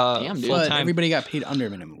 hours damn, dude. full But time. everybody got paid under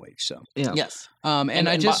minimum wage, so. Yeah. Yes. And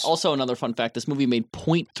I and just also another fun fact: this movie made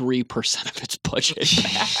 0.3% of its budget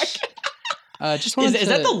back. Just wanted Is to,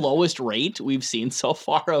 that the lowest rate we've seen so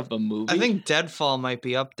far of a movie? I think Deadfall might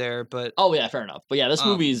be up there, but Oh yeah, fair enough. But yeah, this Um,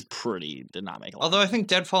 movie is did not make a lot. although I think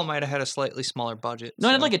Deadfall might have had a slightly smaller budget. No,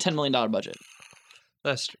 it had so like a $10 million budget.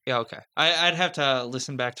 that's yeah, okay. I'd have to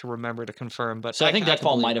listen back to remember to confirm, but So I think can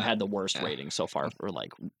Deadfall believe might have that. had the worst Yeah. rating so far, or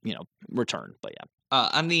like return. But yeah,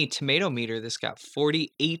 On the tomato meter, this got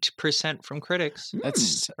 48% from critics.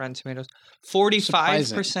 That's Rotten Tomatoes,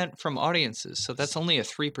 45% from audiences. So that's only a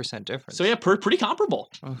 3% difference. so yeah, pretty comparable.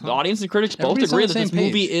 Uh-huh. The audience and critics both Everybody's on agree the that this same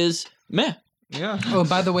movie page. is meh. Yeah. Oh,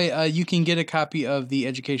 by the way, you can get a copy of The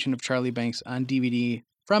Education of Charlie Banks on DVD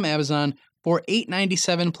from Amazon for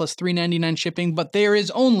 $8.97 plus $3.99 shipping, but there is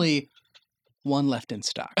only one left in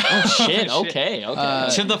stock. Oh shit! Shit. Okay.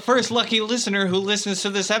 To the first lucky listener who listens to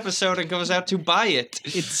this episode and goes out to buy it.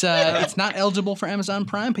 It's not eligible for Amazon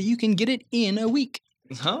Prime, but you can get it in a week.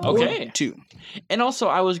 Oh. Okay. Or two. And also,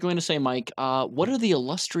 I was going to say, Mike, what are the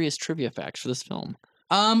illustrious trivia facts for this film?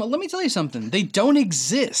 Let me tell you something. They don't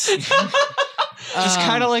exist. Just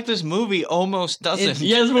kind of like this movie almost doesn't.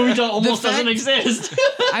 Yeah, this movie almost fact- doesn't exist.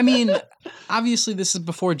 I mean, obviously this is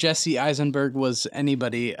before Jesse Eisenberg was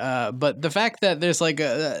anybody, but the fact that there's like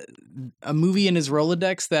a movie in his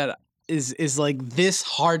Rolodex that is like this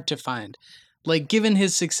hard to find, like given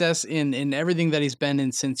his success in everything that he's been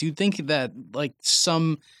in since, you'd think that like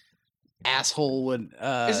some asshole would.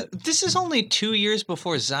 This is only 2 years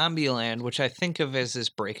before Zombieland, which I think of as his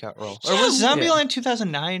breakout role. Or Yeah, was Zombieland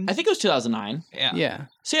 2009? I think it was 2009. Yeah. Yeah.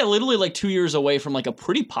 So yeah, literally like 2 years away from like a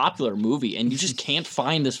pretty popular movie, and you just can't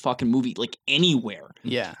find this fucking movie like anywhere.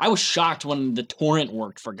 Yeah. I was shocked when the torrent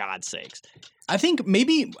worked, for God's sakes. I think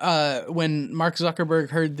maybe when Mark Zuckerberg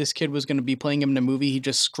heard this kid was going to be playing him in a movie, he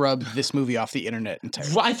just scrubbed this movie off the internet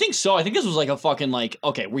entirely. I think so. I think this was like a fucking like,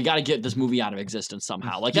 okay, we got to get this movie out of existence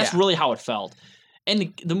somehow. Like that's Yeah. really how it felt.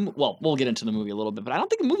 And well, we'll get into the movie a little bit, but I don't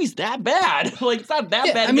think the movie's that bad. Like it's not that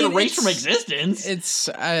Yeah, bad I to get mean, erased from it's- existence. It's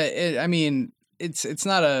I mean it's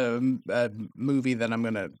not a movie that I'm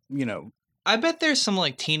gonna I bet there's some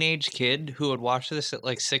like teenage kid who would watch this at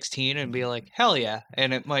like 16 and be like, hell yeah.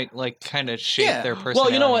 And it might like kind of shape Yeah. their personality.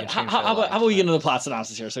 Well, you know what? and How, change how, their how about, life, how about we but- get into the plot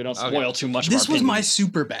synopsis here so we don't Okay. spoil too much of this our was my opinion.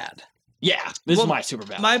 super bad. Yeah, this Well, is my super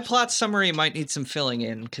bad. My plot summary might need some filling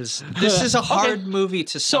in because this is a hard movie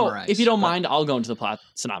to so, summarize. if you don't but- mind, I'll go into the plot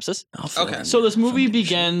synopsis. Okay. So this movie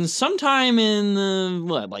begins sometime in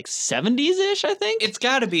the like 70s-ish, I think. It's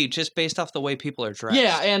got to be just based off the way people are dressed.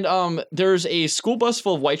 Yeah, and there's a school bus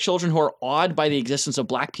full of white children who are awed by the existence of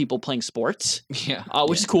black people playing sports, Yeah.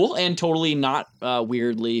 which is cool and totally not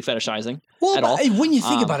weirdly fetishizing. Well, at all. when you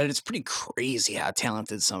think Um, about it, it's pretty crazy how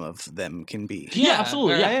talented some of them can be. Yeah,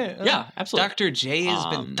 absolutely. right? Yeah, absolutely. Dr. J has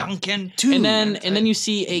been dunking. Dude, And then you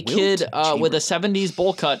see a Wilt kid with a Chamberlain. 70s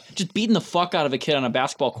bowl cut just beating the fuck out of a kid on a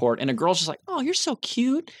basketball court, and a girl's just like, "Oh, you're so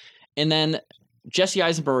cute." And then Jesse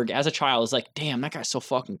Eisenberg, as a child, is like, "Damn, that guy's so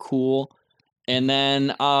fucking cool." And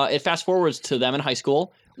then it fast forwards to them in high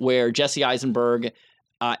school, where Jesse Eisenberg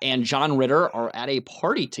and John Ritter are at a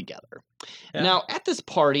party together. Yeah. Now, at this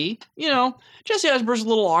party, Jesse Eisenberg's a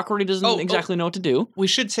little awkward. He doesn't exactly know what to do. We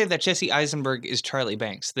should say that Jesse Eisenberg is Charlie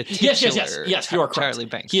Banks, the Yes, titular yes, you are correct. Charlie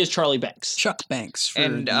Banks. He is Charlie Banks. Chuck Banks for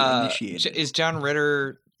and the initiated. is John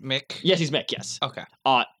Ritter Mick? Yes, he's Mick, yes. Okay.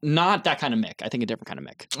 Not that kind of Mick. I think a different kind of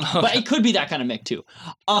Mick. But it could be that kind of Mick too.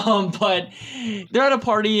 But they're at a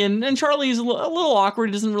party and Charlie's a little awkward.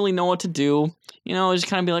 He doesn't really know what to do. Just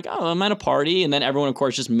kind of be like, "Oh, I'm at a party," and then everyone, of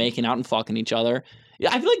course, just making out and fucking each other. Yeah,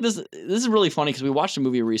 I feel like this is really funny because we watched a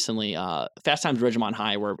movie recently, Fast Times at Ridgemont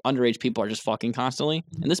High, where underage people are just fucking constantly,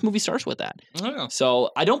 and this movie starts with that. Oh. So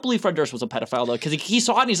I don't believe Fred Durst was a pedophile though, because he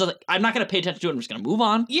saw it and he's like, "I'm not going to pay attention to it. I'm just going to move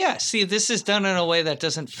on." Yeah, see, this is done in a way that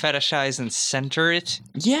doesn't fetishize and center it,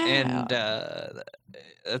 Yeah. and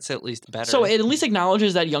that's at least better. So it at least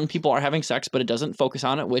acknowledges that young people are having sex, but it doesn't focus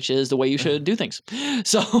on it, which is the way you should do things.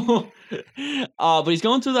 So, but he's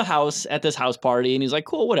going through the house at this house party, and he's like,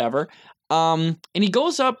 "Cool, whatever." And he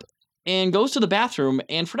goes up and goes to the bathroom,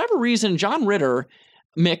 and for whatever reason, John Ritter,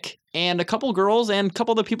 Mick, and a couple girls and a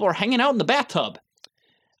couple other people are hanging out in the bathtub.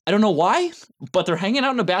 I don't know why, but they're hanging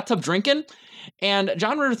out in the bathtub drinking. And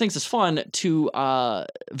John Ritter thinks it's fun to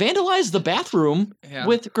vandalize the bathroom Yeah.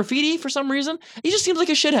 with graffiti for some reason. He just seems like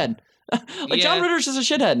a shithead. John Yeah. Ritter's just a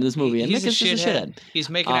shithead in this movie, and He's Mick is just a shithead. He's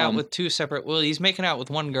making out Um, with two separate. Well, he's making out with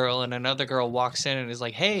one girl, and another girl walks in and is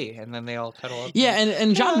like, "Hey," and then they all cuddle up. Yeah,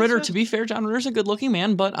 and John that's Ritter, right. to be fair, John Ritter's a good-looking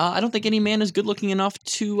man, but I don't think any man is good-looking enough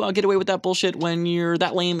to get away with that bullshit when you're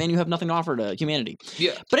that lame and you have nothing to offer to humanity.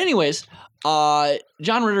 Yeah. But anyways,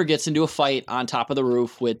 John Ritter gets into a fight on top of the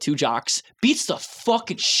roof with two jocks, beats the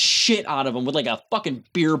fucking shit out of them with like a fucking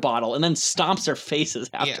beer bottle, and then stomps their faces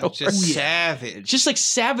Yeah, afterwards. just savage. Just like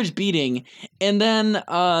savage beating. And then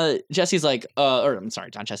Jesse's like, I'm sorry,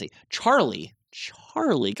 not Jesse, Charlie.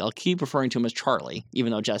 I'll keep referring to him as Charlie,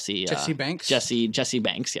 even though Jesse Banks. Jesse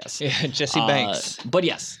Banks, yes. Yeah, Jesse Banks. But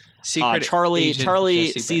yes. Secret Charlie agent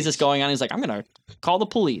Jesse sees this Banks. going on. He's like, I'm gonna call the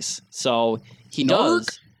police. So he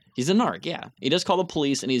does. He's a narc, yeah. He does call the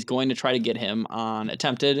police, and he's going to try to get him on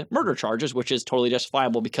attempted murder charges, which is totally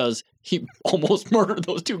justifiable because he almost murdered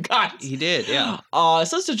those two guys. He did, yeah.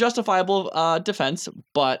 So it's a justifiable defense,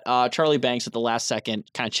 but Charlie Banks at the last second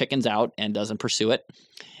kind of chickens out and doesn't pursue it.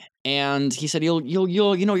 And he said, you're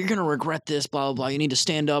gonna regret this, blah blah blah. You need to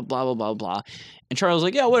stand up, blah blah blah blah. And Charlie's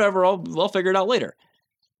like, yeah, whatever. I'll figure it out later.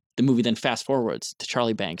 The movie then fast forwards to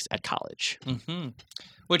Charlie Banks at college. Mm-hmm.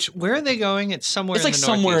 Which, where are they going? It's somewhere. It's in like the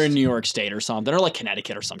somewhere Northeast. in New York State or something, or like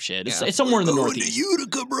Connecticut or some shit. Yeah. It's somewhere in the Northeast.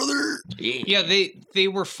 Utica, brother. Yeah, they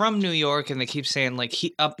were from New York, and they keep saying like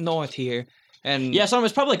up north here, and Yeah, so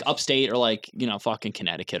it's probably like upstate or like fucking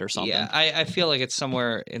Connecticut or something. yeah, I feel like it's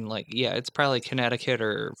somewhere in like it's probably Connecticut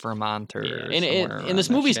or Vermont or And somewhere this around that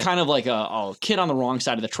movie's shit. kind of like a kid on the wrong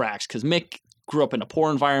side of the tracks because Mick grew up in a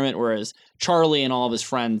poor environment, whereas Charlie and all of his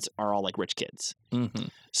friends are all like rich kids. Mhm.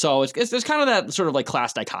 So there's kind of that sort of like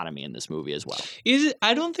class dichotomy in this movie as well.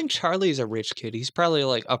 I don't think Charlie's a rich kid. He's probably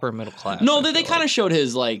like upper middle class. No, I they feel kind like. of showed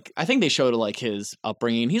his like I think they showed like his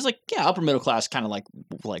upbringing. He's like upper middle class, kind of like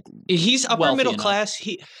He's upper wealthy middle enough. class.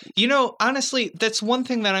 Honestly, that's one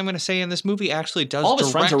thing that I'm going to say in this movie actually does All of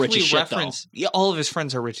his directly friends are rich as shit, though. reference. Yeah, all of his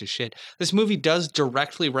friends are rich as shit. This movie does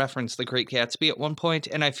directly reference The Great Gatsby at one point,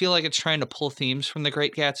 and I feel like it's trying to pull themes from The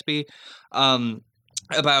Great Gatsby.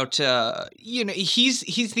 About he's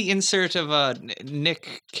the insert of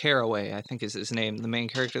Nick Carraway, I think is his name, the main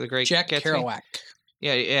character of The Great Jack Gatsby. Kerouac.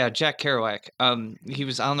 Yeah, Jack Kerouac. He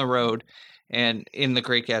was on the road and in The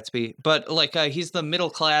Great Gatsby, but like he's the middle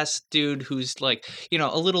class dude who's like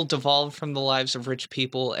a little devolved from the lives of rich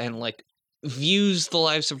people and like views the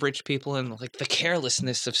lives of rich people and like the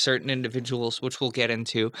carelessness of certain individuals, which we'll get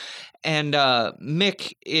into. And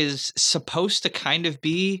Mick is supposed to kind of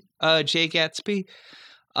be Jay Gatsby,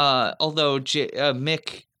 although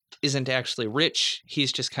Mick isn't actually rich.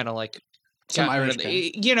 He's just kind of like Some gotten rid Irish of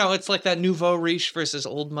guy. it's like that nouveau riche versus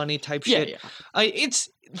old money type shit. yeah.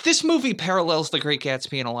 This movie parallels The Great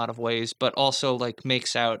Gatsby in a lot of ways, but also like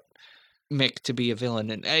makes out Mick to be a villain,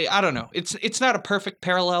 and I don't know. It's not a perfect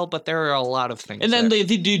parallel, but there are a lot of things. And then there.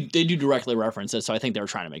 they do directly reference it, so I think they were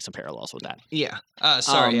trying to make some parallels with that. Yeah.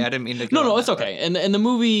 Sorry, I didn't mean to. Go No, on it's that, okay. And the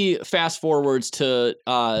movie fast forwards to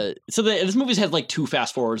this movie's had like 2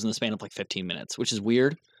 fast forwards in the span of like 15 minutes, which is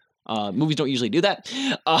weird. Movies don't usually do that.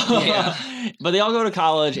 But they all go to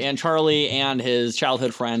college, and Charlie and his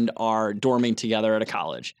childhood friend are dorming together at a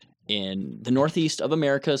college in the Northeast of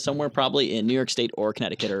America, somewhere probably in New York State or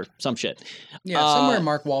Connecticut or some shit. Yeah, somewhere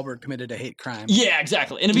Mark Wahlberg committed a hate crime. Yeah,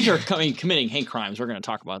 exactly. And if you're committing hate crimes, we're going to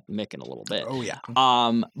talk about Mick in a little bit. Oh yeah.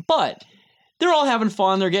 But they're all having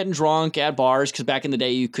fun. They're getting drunk at bars because back in the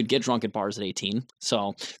day you could get drunk at bars at 18.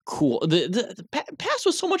 So cool. The past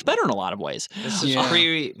was so much better in a lot of ways. This is Yeah.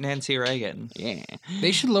 pre Nancy Reagan. Yeah.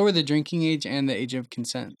 They should lower the drinking age and the age of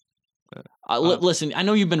consent. Listen, I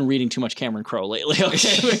know you've been reading too much Cameron Crowe lately.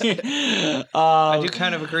 Okay. I do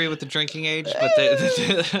kind of agree with the drinking age,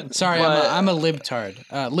 but Sorry, But- I'm a libtard,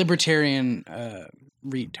 libertarian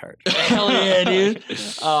retard. Hell yeah, dude.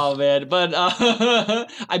 Oh man, but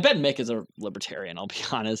I bet Mick is a libertarian. I'll be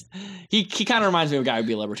honest. He kind of reminds me of a guy who'd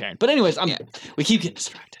be a libertarian. But anyways, we keep getting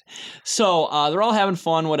distracted. So they're all having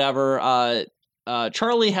fun, whatever.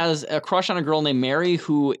 Charlie has a crush on a girl named Mary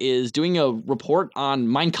who is doing a report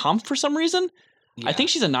on Mein Kampf for some reason. I think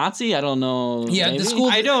she's a Nazi. I don't know. Yeah, maybe? the school.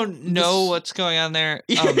 I don't know what's going on there.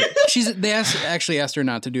 They actually asked her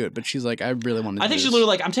not to do it, but she's like, I really want to. I think she's literally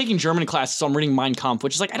like, I'm taking German class, so I'm reading Mein Kampf,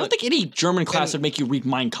 which is like, I don't think any German class would make you read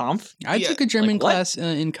Mein Kampf. I took a German Like, what? class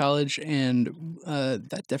in college, and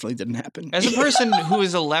that definitely didn't happen. As a person who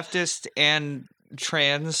is a leftist and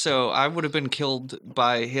trans, so I would have been killed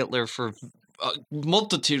by Hitler for a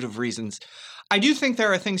multitude of reasons. I do think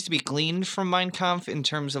there are things to be gleaned from Mein Kampf in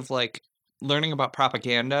terms of like learning about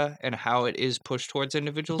propaganda and how it is pushed towards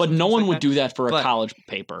individuals. But and no things one like would that. do that for a But- college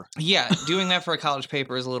paper. Yeah, doing that for a college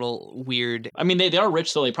paper is a little weird. I mean, they are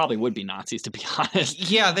rich, so they probably would be Nazis, to be honest.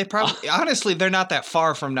 Yeah, they probably honestly they're not that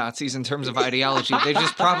far from Nazis in terms of ideology. They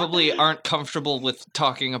just probably aren't comfortable with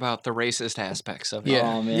talking about the racist aspects of it. Yeah,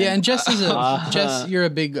 Oh, man. yeah, and Jess Jess, you're a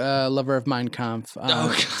big lover of Mein Kampf.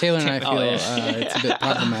 God Taylor and I damn feel it. it's a bit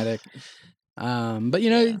problematic. But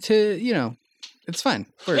It's fine.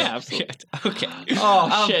 Yeah, absolutely. Okay.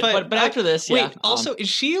 Oh shit! But after this, yeah. Wait. Also, is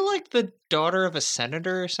she like the daughter of a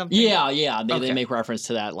senator or something? Yeah. They Okay. make reference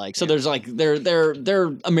to that. Like, so there's like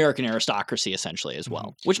they're American aristocracy essentially as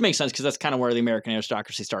well, which makes sense because that's kind of where the American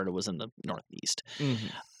aristocracy started, was in the Northeast.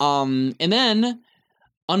 Mhm. And then,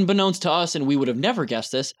 unbeknownst to us, and we would have never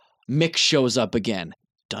guessed this, Mick shows up again.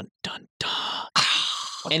 Dun dun dun.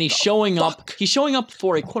 And he's showing up. He's showing up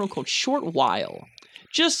for a quote unquote short while,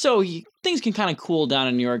 just so things can kind of cool down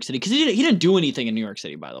in New York City. Because he didn't do anything in New York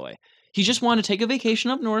City, by the way. He just wanted to take a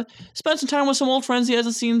vacation up north, spend some time with some old friends he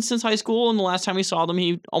hasn't seen since high school, and the last time he saw them,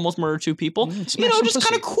 he almost murdered 2 people. Smash You know, some just pussy.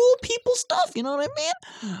 kind of cool people stuff. You know what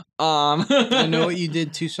I mean? I know what you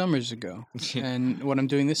did 2 summers ago, and what I'm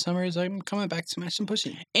doing this summer is I'm coming back to smash some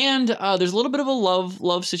pussy. And there's a little bit of a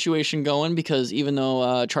love situation going, because even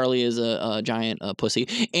though Charlie is a giant pussy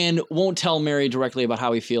and won't tell Mary directly about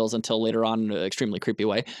how he feels until later on in an extremely creepy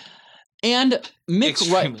way, and Mick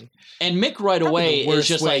right away The worst is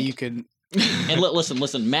just way like you could. and listen,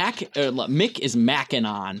 Mick is macking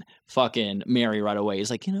on fucking Mary right away.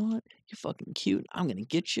 He's like, you know what? You're fucking cute. I'm gonna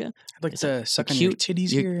get you. I'd like It's to suck on your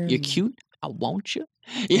titties here. You're cute. I want you.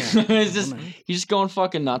 Yeah, It's just woman. he's just going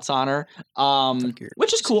fucking nuts on her, Fuck your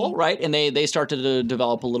which is cool, pussy. right? And they start to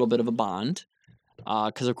develop a little bit of a bond.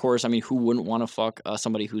 Because of course, I mean, who wouldn't want to fuck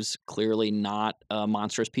somebody who's clearly not a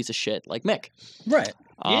monstrous piece of shit like Mick? Right.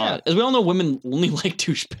 Yeah. As we all know, women only like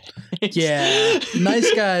douchebags. Yeah.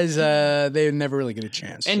 Nice guys, they never really get a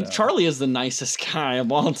chance. And so. Charlie is the nicest guy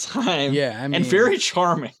of all time. Yeah, I mean, And very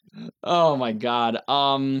charming. Oh my god.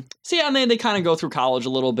 So yeah, and they kind of go through college a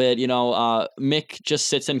little bit. You know, Mick just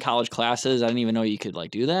sits in college classes. I didn't even know you could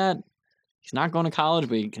like do that. He's not going to college,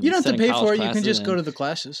 but you can. you don't have sit to in pay college for it. You can classes just go and- to the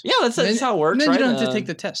classes. Yeah, that's how it works, And then right? you don't have to take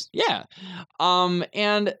the test. Yeah.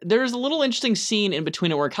 And there's a little interesting scene in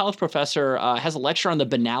between it where a college professor has a lecture on the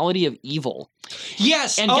banality of evil.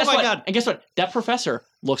 Yes. And oh guess my what? god. And guess what? That professor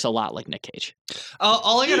looks a lot like Nick Cage.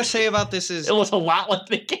 All I gotta say about this is It looks a lot like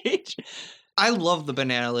Nick Cage. I love The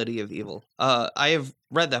Banality of Evil. I have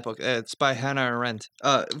read that book. It's by Hannah Arendt.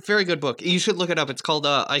 Very good book. You should look it up. It's called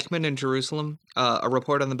Eichmann in Jerusalem, a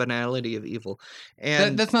report on the banality of evil.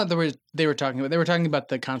 And That's not the word they were talking about. They were talking about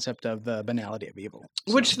the concept of the banality of evil.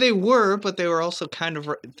 so. which they were, but they were also kind of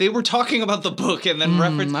they were talking about the book and then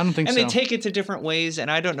reference, I don't think and so. they take it to different ways.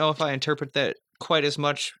 And I don't know if I interpret that quite as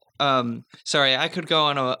much. Sorry, I could go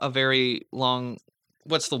on a very long.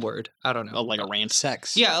 What's the word? I don't know. Oh, like a rant.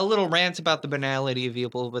 Sex. Yeah, a little rant about the banality of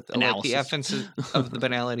evil, but like the Analysis. essence of the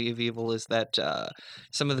banality of evil is that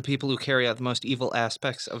some of the people who carry out the most evil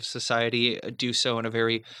aspects of society do so in a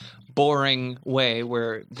very boring way,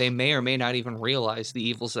 where they may or may not even realize the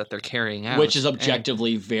evils that they're carrying out. Which is And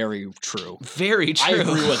objectively very true. very I true.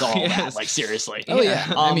 agree with all that. Yes. Like, seriously. Oh yeah.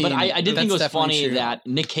 But I did think it was that's funny definitely true. that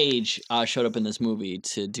Nick Cage showed up in this movie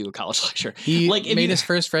to do a college lecture. He like, if made you- his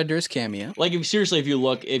first Fred Durst cameo. Like,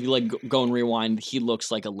 if you go and rewind, he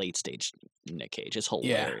looks like a late stage Nick Cage. It's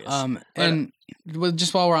hilarious. And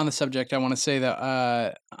just while we're on the subject, I want to say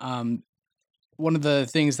that one of the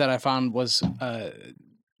things that I found was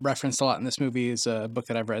referenced a lot in this movie is a book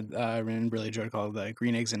that I've read and really enjoyed called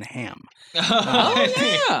Green Eggs and Ham.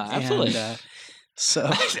 Oh yeah, absolutely. And,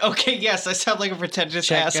 so Okay, yes, I sound like a pretentious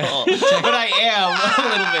Check- asshole, check- but I am a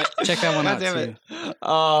little bit. check that one God out damn too. it.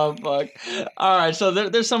 Oh fuck! All right, so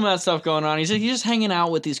there's some of that stuff going on. He's just hanging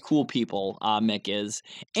out with these cool people. Mick is,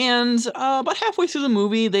 and about halfway through the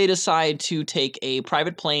movie, they decide to take a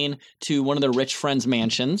private plane to one of their rich friends'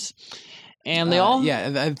 mansions, and they all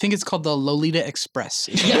Yeah, I think it's called the Lolita Express.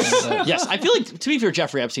 Yes, Uh, yes. I feel like, to be fair,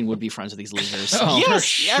 Jeffrey Epstein would be friends with these losers. So. Oh, for Yes,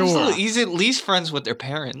 sure. absolutely. He's at least friends with their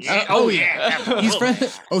parents. oh yeah,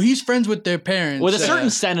 he's friends with their parents. With a certain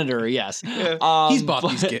senator, yes. he's bought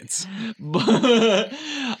these but- kids.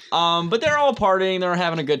 But they're all partying. They're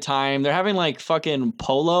having a good time. They're having like fucking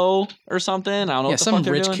polo or something. I don't know Yeah, what the some fuck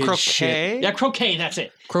they're rich doing. kid shit. Yeah, croquet. That's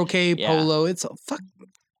it. Croquet, Yeah. polo. It's fuck.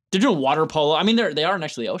 They're doing water polo. I mean, they are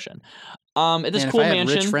next to the ocean. At this Man, cool if I had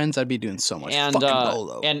mansion. rich friends, I'd be doing so much and fucking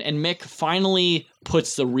polo. and Mick finally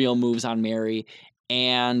puts the real moves on Mary.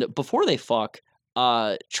 And before they fuck,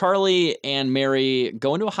 Charlie and Mary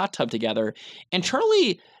go into a hot tub together, and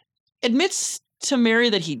Charlie admits to Mary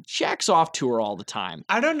that he jacks off to her all the time.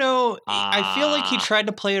 I don't know. I feel like he Ah. tried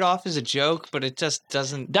to play it off as a joke, but it just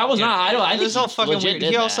doesn't. That was you know, not. I it think was all he fucking legit weird. did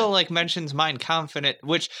He also that. like mentions Mein Kampf in it,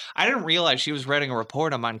 which I didn't realize she was writing a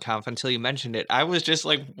report on Mein Kampf until you mentioned it. I was just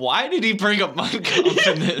like, why did he bring up Mein Kampf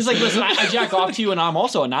in this? He's like, listen, I jack off to you, and I'm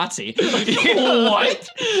also a Nazi. Like, what?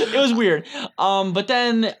 It was weird. But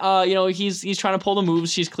then, he's trying to pull the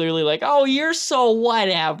moves. She's clearly like, oh, you're so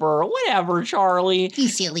whatever, Charlie. You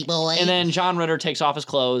silly boy. And then John Ritter takes off his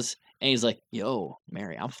clothes, And he's like, "Yo,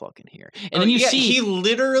 Mary, I'm fucking here." And Oh, then you yeah, see he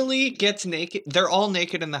literally gets naked. They're all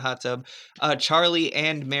naked in the hot tub, Charlie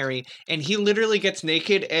and Mary, and he literally gets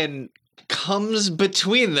naked and comes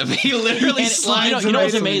between them. He literally and, slides. you know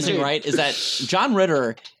what's right in amazing, between. right? Is that John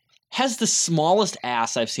Ritter has the smallest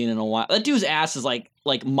ass I've seen in a while. That dude's ass is like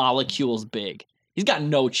molecules big. He's got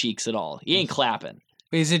no cheeks at all. He ain't clapping.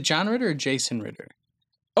 Wait, is it John Ritter or Jason Ritter?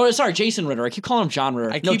 Oh, sorry, Jason Ritter. I keep calling him John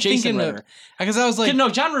Ritter. I No, keep Jason thinking Ritter. Because I was like, No,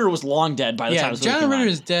 John Ritter was long dead by the time yeah, this movie John came Ritter out.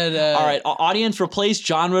 is dead. All right, audience, replace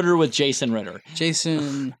John Ritter with Jason Ritter.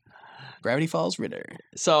 Jason Gravity Falls Ritter.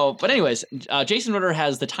 So, but anyways, Jason Ritter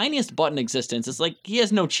has the tiniest butt in existence. It's like he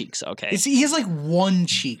has no cheeks. Okay, He has like one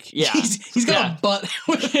cheek. Yeah. He's got Yeah. a butt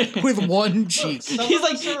with one cheek. he's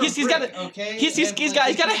like he's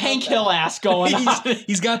got a Hank Hill ass going on.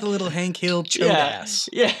 He's got the little Hank Hill chode ass.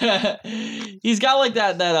 Yeah, he's got like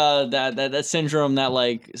that syndrome that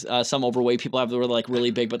like some overweight people have, where they're like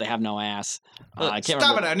really big but they have no ass. I can't Stop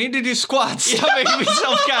remember. it! I need to do squats. Stop making me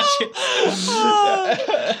self-conscious.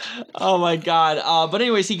 Oh my god! But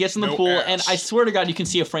anyways, he gets in the No pool, ass. and I swear to God, you can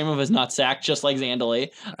see a frame of his nutsack, just like Zandalee.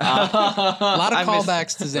 A lot of I missed-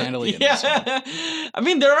 callbacks to Zandalee in this one. Yeah, I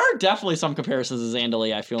mean, there are definitely some comparisons to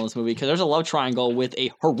Zandalee, I feel, in this movie, because there's a love triangle with a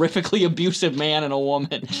horrifically abusive man and a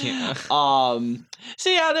woman. Yeah. So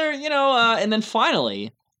yeah, there, and then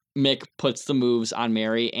finally, Mick puts the moves on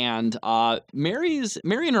Mary, and Mary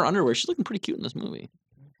in her underwear. She's looking pretty cute in this movie.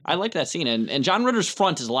 I like that scene, and John Ritter's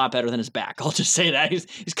front is a lot better than his back. I'll just say that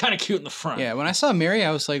he's kind of cute in the front. Yeah, when I saw Mary, I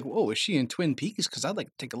was like, whoa, is she in Twin Peaks? Because I'd like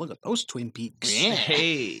to take a look at those Twin Peaks. Yeah.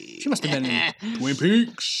 Hey. She must have been in Twin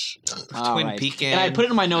Peaks. All Twin right. Peaks. And I put it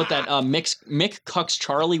in my note that Mick cucks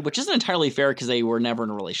Charlie, which isn't entirely fair because they were never in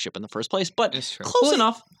a relationship in the first place, but It's true. close Well,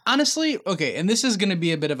 enough. Honestly, okay, and this is going to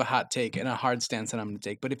be a bit of a hot take and a hard stance that I'm going to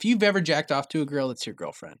take, but if you've ever jacked off to a girl, it's your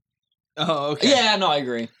girlfriend. Oh, okay. Yeah, no, I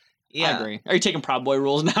agree. I agree. Are you taking Proud Boy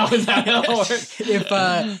rules now? Is that how it works?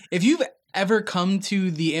 If you've ever come to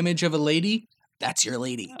the image of a lady, that's your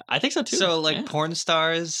lady. I think so too. So, like, Yeah. porn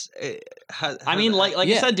stars. I mean, like I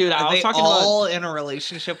Yeah. said, dude, I are was they talking about. all in a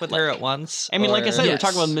relationship with her at once? I mean, like I or- said, we're Yes.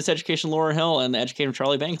 talking about the Miseducation of Laura Hill and the Education of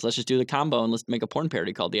Charlie Banks. Let's just do the combo and let's make a porn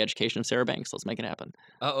parody called The Education of Sarah Banks. Let's make it happen.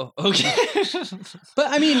 Oh, okay. But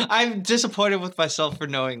I mean, I'm disappointed with myself for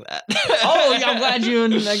knowing that. Oh, yeah, I'm glad you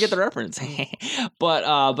get the reference.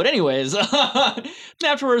 but anyways,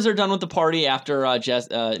 afterwards they're done with the party after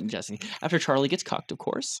Jesse, after Charlie gets cucked, of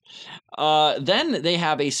course. Then they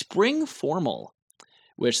have a spring formal,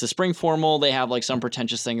 which the spring formal they have like some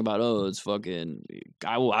pretentious thing about, oh, it's fucking.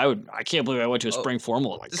 I can't believe I went to a spring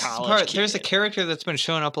formal like This is the college. part- there's a kid. character that's been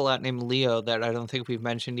showing up a lot named Leo that I don't think we've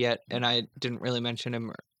mentioned yet, and I didn't really mention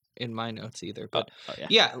him in my notes either. But Oh, yeah.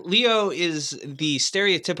 yeah, Leo is the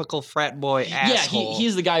stereotypical frat boy asshole. Yeah,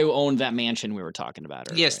 he's the guy who owned that mansion we were talking about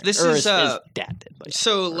earlier. Yes, this Or is, his dad did. But yeah.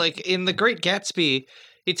 So, like in The Great Gatsby,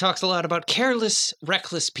 he talks a lot about careless,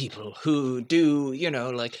 reckless people who do,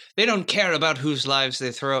 like they don't care about whose lives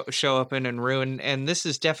they show up in and ruin. And this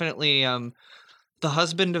is definitely the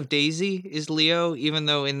husband of Daisy is Leo, even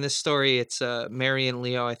though in this story it's Mary and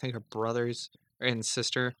Leo, I think, are brothers and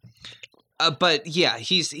sister. But yeah,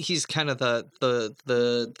 he's kind of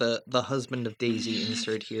the husband of Daisy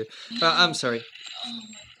insert here. I'm sorry.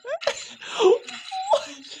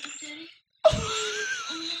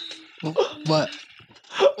 what?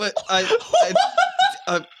 What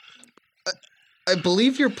I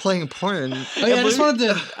believe you're playing porn. Oh, yeah, I just wanted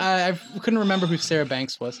to. I couldn't remember who Sarah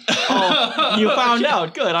Banks was. Oh, you found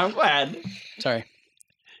out. Good. I'm glad. Sorry.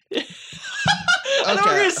 I thought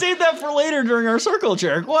we were gonna save that for later during our circle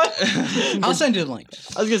jerk. What? I'll send you the link.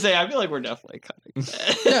 I was gonna say I feel like we're definitely cutting.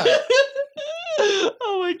 Yeah.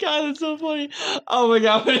 Oh my god, that's so funny. Oh my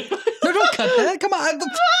god. No, don't cut that. Come on.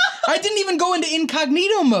 I didn't even go into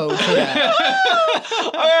incognito mode for that.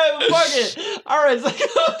 All right, fuck it. All right, so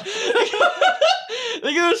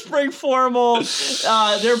they go to spring formal.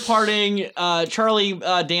 They're partying. Charlie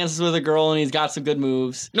dances with a girl, and he's got some good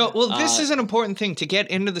moves. No, well, this is an important thing. To get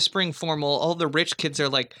into the spring formal, all the rich kids are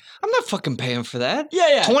like, I'm not fucking paying for that.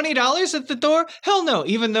 Yeah. $20 at the door? Hell no.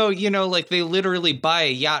 Even though, like they literally buy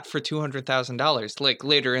a yacht for $200,000, like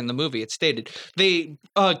later in the movie it's stated. They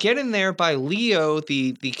get in there by Leo,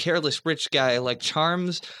 the careless rich guy, like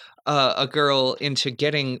charms a girl into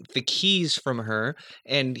getting the keys from her,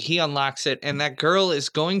 and he unlocks it, and that girl is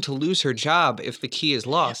going to lose her job if the key is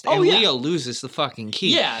lost, and Leo loses the fucking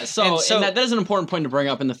key. Yeah, so that is an important point to bring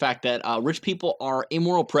up in the fact that rich people are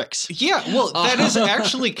immoral pricks. Yeah, well, that is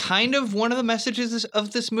actually kind of one of the messages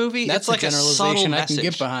of this movie. That's it's like a generalization subtle I can get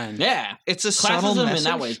message. behind. Yeah, It's a subtle classism message. in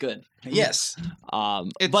that way is good. Yes.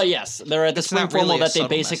 But yes, they're at the it's spring not really formal a that they subtle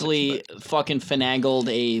basically message, fucking finagled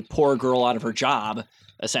a poor girl out of her job,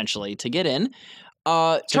 essentially, to get in.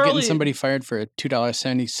 So Charlie, getting somebody fired for a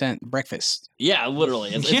 $2.70 breakfast. yeah,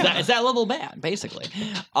 literally, it's Yeah. that level bad, basically.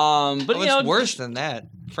 But Oh, you it's know, worse than that,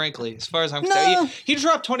 frankly, as far as I'm concerned. No. He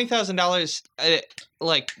dropped $20,000,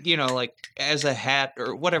 like, as a hat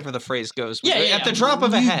or whatever the phrase goes. Yeah, at the drop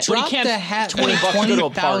of a hat. But he Dropped can't a hat for $20 to go to a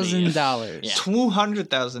party. $20,000. Yeah.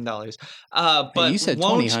 $200,000. But you said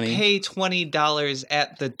 20, won't honey. pay $20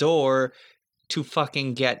 at the door to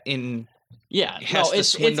fucking get in. Yeah, Has to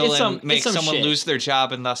swindle and make it's some someone shit. lose their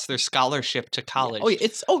job and thus their scholarship to college. Oh, yeah,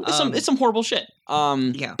 it's some horrible shit.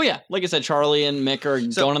 Yeah. But yeah, like I said, Charlie and Mick are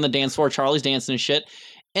going on the dance floor. Charlie's dancing and shit.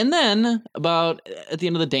 And then about at the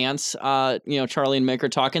end of the dance, Charlie and Mick are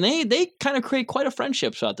talking. They kind of create quite a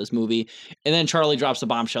friendship throughout this movie. And then Charlie drops the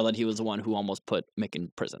bombshell that he was the one who almost put Mick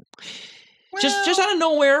in prison. Just out of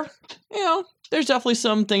nowhere, there's definitely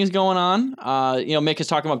some things going on. Mick is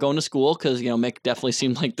talking about going to school because, Mick definitely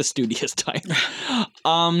seemed like the studious type.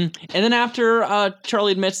 And then after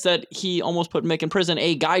Charlie admits that he almost put Mick in prison,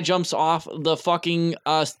 a guy jumps off the fucking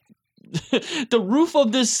the roof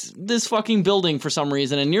of this fucking building for some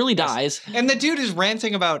reason and nearly dies. And the dude is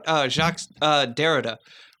ranting about Jacques Derrida,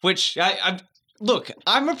 which look,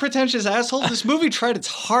 I'm a pretentious asshole. This movie tried its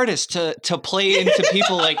hardest to play into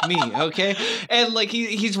people like me, okay? And like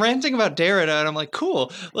he's ranting about Derrida, and I'm like,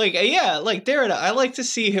 cool. Like, yeah, like Derrida, I like to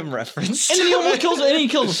see him referenced. And then he almost kills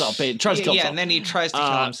himself. Tries to kill himself. And then he tries to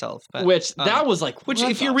kill himself. But, Which that was like, which what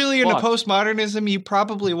if the you're really into fuck? postmodernism, you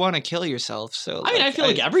probably want to kill yourself. So I mean, I feel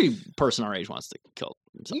like every person our age wants to kill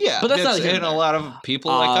themselves. yeah, but that's not and a lot of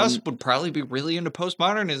people like us would probably be really into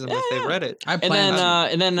postmodernism if they read it. I And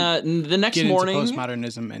plan then to the next get morning, into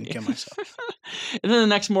postmodernism and kill myself. and then the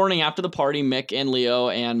next morning after the party, Mick and Leo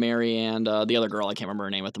and Mary and the other girl, I can't remember her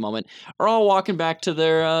name at the moment, are all walking back to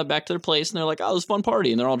their place, and they're like, "Oh, it was a fun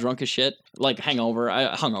party," and they're all drunk as shit, like hungover,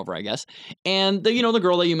 I guess. And the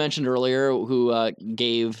girl that you mentioned earlier who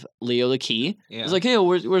gave Leo the key is like, "Hey,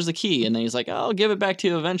 where's the key?" And then he's like, "Oh, I'll give it back to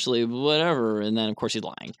you eventually, whatever." And then of course he's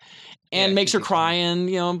lying. And makes her cry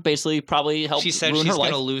and, basically probably help She said ruin she's her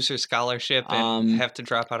life. going to lose her scholarship and have to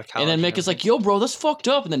drop out of college. And then Mick is like, "Yo, bro, that's fucked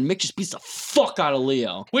up." And then Mick just beats the fuck out of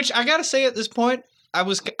Leo. Which I got to say at this point, I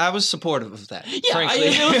was supportive of that, Yeah, frankly.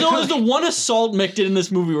 it was the one assault Mick did in this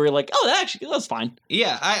movie where you're like, "Oh, that's fine."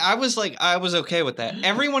 Yeah, I was okay with that.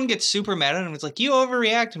 Everyone gets super mad at him. It's like, you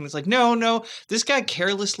overreact. And it's like, no, this guy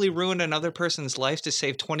carelessly ruined another person's life to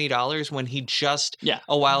save $20 when he just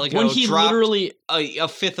a while ago when he dropped literally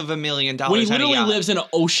 $1/5 when he on a literally yacht. lives in an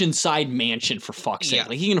oceanside mansion for fuck's sake. Yeah.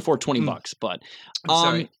 Like he can afford $20, but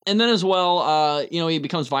sorry. and then as well, he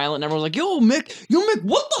becomes violent and everyone's like, "Yo, Mick,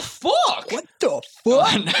 what the fuck?" What the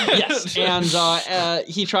fuck? Yes, and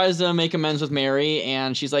he tries to make amends with Mary,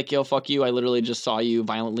 and she's like, "Yo, fuck you! I literally just saw you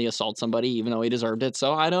violently assault somebody, even though he deserved it.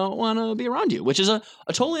 So I don't want to be around you," which is a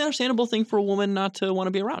totally understandable thing for a woman not to want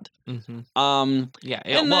to be around. Yeah,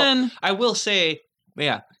 And then I will say,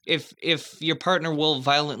 yeah, if your partner will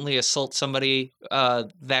violently assault somebody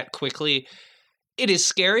that quickly, it is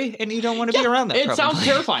scary, and you don't want to be around that. it sounds probably.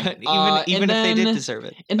 terrifying. even And if they did then- deserve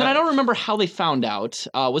it. And then I don't remember how they found out.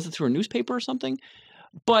 Was it through a newspaper or something?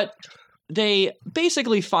 But they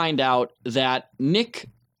basically find out that Nick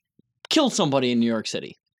killed somebody in New York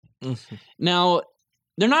City. Mhm. Now,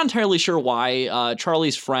 they're not entirely sure why.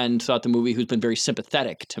 Charlie's friend throughout the movie, who's been very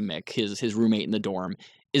sympathetic to Mick, his roommate in the dorm,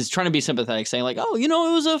 is trying to be sympathetic, saying like, "Oh, it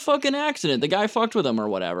was a fucking accident. The guy fucked with him or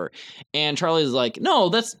whatever." And Charlie's like, "No,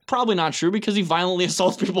 that's probably not true because he violently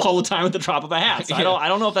assaults people all the time at the drop of a hat. So I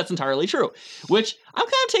don't know if that's entirely true." Which I'm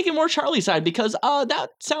kind of taking more Charlie's side because that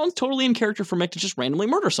sounds totally in character for Mick to just randomly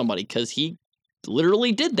murder somebody because he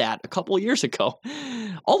literally did that a couple of years ago,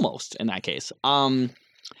 almost in that case.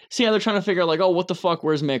 So yeah, they're trying to figure out like, "Oh, what the fuck?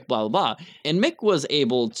 Where's Mick?" Blah, blah, blah. And Mick was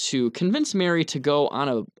able to convince Mary to go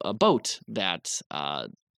on a boat that I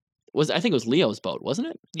think it was Leo's boat, wasn't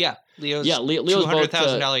it? Yeah, Leo's Leo's boat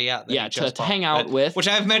 $200,000 yacht. That he just to bought, hang out with. which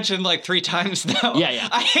I've mentioned like 3 times now. Yeah.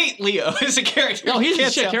 I hate Leo as a character. No, he's a You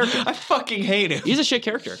can't shit tell. character. I fucking hate him. He's a shit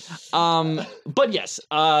character. But yes,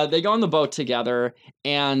 they go on the boat together,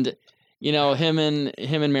 and him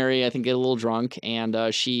and Mary, I think, get a little drunk, and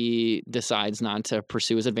she decides not to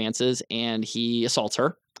pursue his advances, and he assaults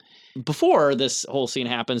her. before this whole scene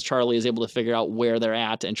happens, Charlie is able to figure out where they're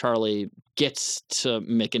at, and Charlie gets to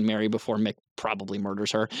Mick and Mary before Mick probably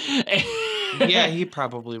murders her. Yeah, he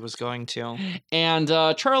probably was going to. And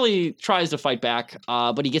Charlie tries to fight back,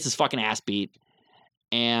 but he gets his fucking ass beat.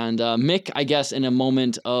 And Mick, I guess, in a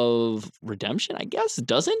moment of redemption,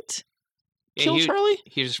 doesn't kill Charlie.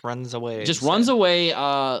 He just runs away. Just runs away,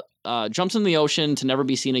 jumps in the ocean to never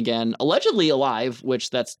be seen again, allegedly alive, which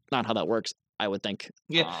that's not how that works, I would think.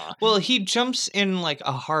 Yeah. Well, he jumps in like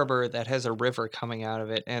a harbor that has a river coming out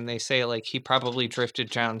of it, and they say like he probably drifted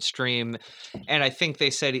downstream, and I think they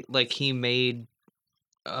said like he made.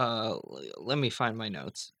 Let me find my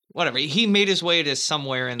notes. Whatever. He made his way to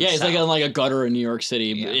somewhere in the he's south. like in like a gutter in New York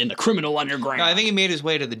City in the criminal underground. No, I think he made his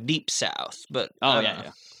way to the deep south, but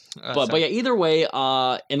But yeah, either way,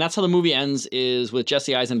 and that's how the movie ends, is with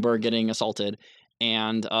Jesse Eisenberg getting assaulted,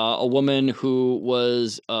 and a woman who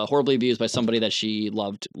was horribly abused by somebody that she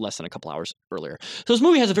loved less than a couple hours earlier. So this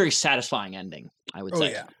movie has a very satisfying ending, I would say.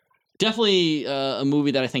 Oh, yeah. Definitely a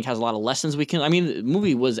movie that I think has a lot of lessons we can. I mean, the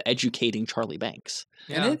movie was educating Charlie Banks.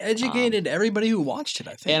 And it educated everybody who watched it,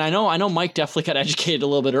 I think. And I know Mike definitely got educated a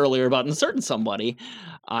little bit earlier about inserting somebody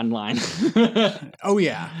online. Oh,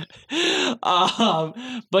 yeah.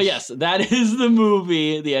 But yes, that is the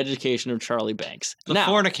movie, The Education of Charlie Banks. The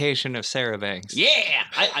Fornication of Sarah Banks. Yeah,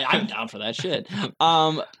 I'm down for that shit.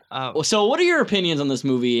 So what are your opinions on this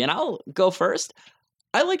movie? And I'll go first.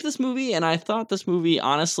 I liked this movie, and I thought this movie,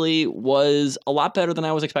 honestly, was a lot better than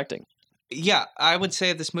I was expecting. Yeah, I would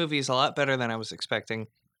say this movie is a lot better than I was expecting.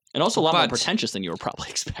 And also a lot more pretentious than you were probably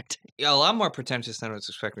expecting. Yeah, a lot more pretentious than I was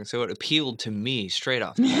expecting. So it appealed to me straight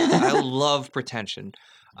off. I love pretension.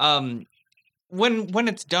 When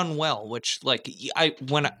it's done well, which like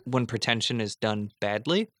when pretension is done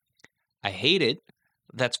badly, I hate it.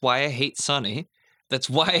 That's why I hate Sonny. That's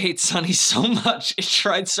why I hate Sonny so much. It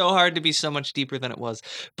tried so hard to be so much deeper than it was.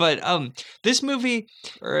 But this movie,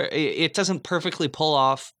 it doesn't perfectly pull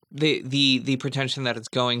off the pretension that it's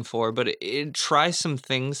going for, but it tries some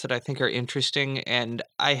things that I think are interesting, and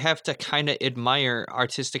I have to kind of admire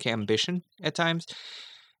artistic ambition at times,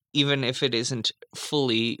 even if it isn't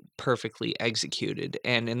fully perfectly executed.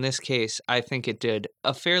 And in this case, I think it did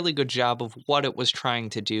a fairly good job of what it was trying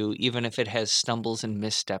to do, even if it has stumbles and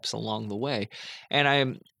missteps along the way. And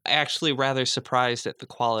I'm actually rather surprised at the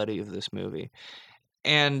quality of this movie.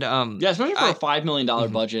 And especially for a $5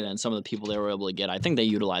 million budget and some of the people they were able to get, I think they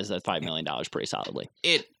utilized that $5 million pretty solidly.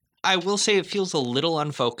 I will say it feels a little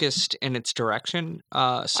unfocused in its direction, so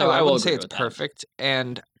I will wouldn't say agree it's with that. perfect.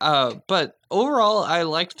 And but overall, I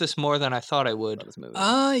liked this more than I thought I would.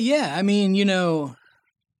 Yeah, I mean,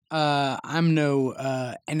 I'm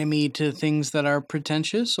no enemy to things that are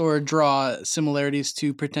pretentious or draw similarities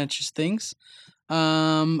to pretentious things.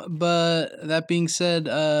 But that being said,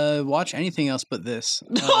 watch anything else but this.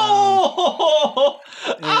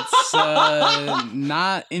 It's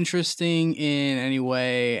not interesting in any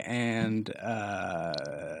way, and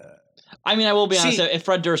I mean, I will be honest. If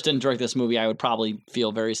Fred Durst didn't direct this movie, I would probably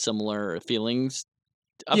feel very similar feelings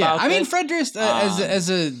about I mean, it. Fred Durst,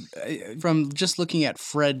 from just looking at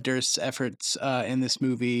Fred Durst's efforts in this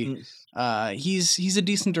movie, he's a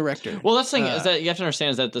decent director. Well, that's the thing is that you have to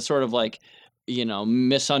understand is that the sort of like,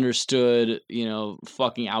 misunderstood,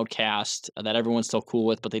 fucking outcast that everyone's still cool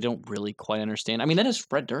with, but they don't really quite understand. I mean, that is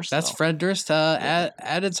Fred Durst. That's though. Fred Durst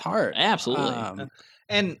at its heart. Absolutely.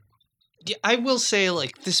 And I will say,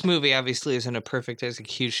 like, this movie obviously isn't a perfect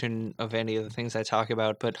execution of any of the things I talk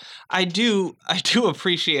about, but I do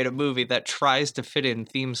appreciate a movie that tries to fit in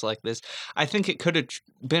themes like this. I think it could have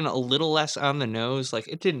been a little less on the nose. Like,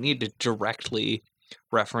 it didn't need to directly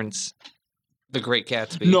reference The Great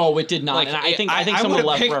Gatsby. No, it did not. Like, and I think some of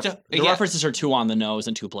the references are too on the nose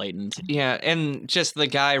and too blatant. Yeah, and just the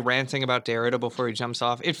guy ranting about Derrida before he jumps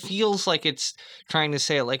off. It feels like it's trying to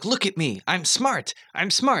say, like, look at me, I'm smart,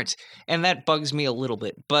 and that bugs me a little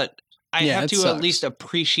bit. But I have to at least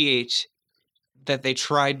appreciate that they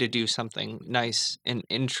tried to do something nice and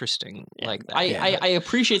interesting like that. I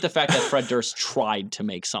appreciate the fact that Fred Durst tried to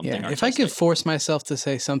make something. Yeah, if I could force myself to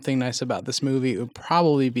say something nice about this movie, it would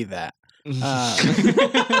probably be that.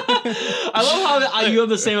 I love how you have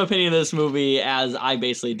the same opinion of this movie as I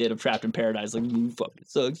basically did of Trapped in Paradise. Like, fucking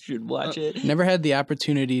sucks, you should watch it. Never had the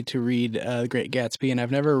opportunity to read The Great Gatsby, and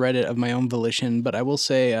I've never read it of my own volition, but I will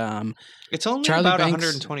say it's only Charlie about Banks,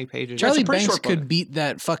 120 pages. Charlie Banks could beat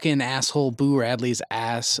that fucking asshole Boo Radley's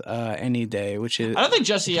ass any day, which is... I don't think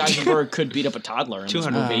Jesse Eisenberg could beat up a toddler in this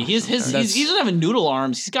movie. He doesn't have noodle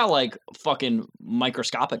arms. He's got, like, fucking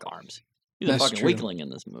microscopic arms. He's a fucking weakling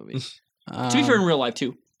in this movie. To be fair, in real life,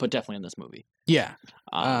 too, but definitely in this movie. Yeah.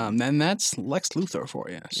 Um, And that's Lex Luthor for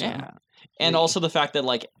you. So. yeah. And also the fact that,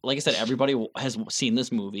 like I said, everybody has seen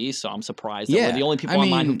this movie, so I'm surprised that we're Yeah, the only people I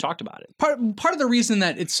online who've mean, talked about it. Part of the reason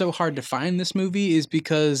that it's so hard to find this movie is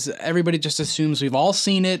because everybody just assumes we've all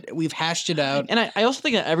seen it, we've hashed it out. And I also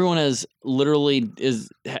think that everyone is literally is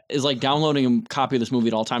like downloading a copy of this movie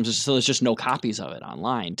at all times, so there's just no copies of it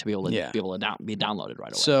online to be able to Yeah. be downloaded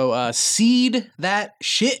right away. So seed that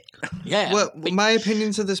shit. yeah. Well, my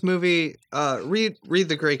opinions of this movie, read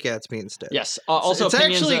The Great Gatsby instead. Yes. Also, it's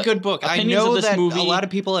actually a good book. I opinions of know this that movie, a lot of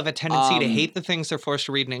people have a tendency to um, hate the things they're forced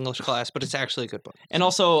to read in English class, but it's actually a good book. and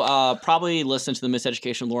also probably listen to the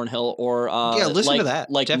Miseducation of Lauryn Hill, or Yeah, listen to like, that,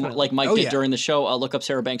 like definitely. like Mike Oh, did yeah. during the show. Look up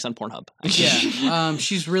Sarah Banks on Pornhub. Yeah.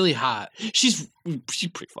 She's really hot. she's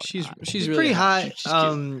pretty fucking hot. She's Pretty really hot. hot. She's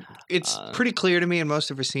cute. It's pretty clear to me in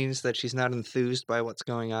most of her scenes that she's not enthused by what's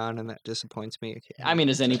going on, and that disappoints me. I mean,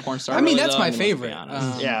 is any porn star? I mean, really, that's though? my let's be favorite.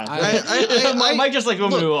 honest. Yeah. I- Mike just like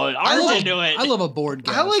women who aren't into it. I love a board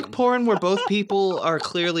I like gasm. porn where both people are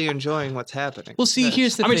clearly enjoying what's happening. Well, see,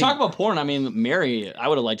 here's the I thing. mean, talk about porn. I mean, Mary. I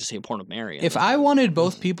would have liked to see a porn of Mary. If I wanted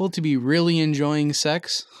both people to be really enjoying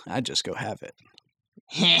sex, I'd just go have it.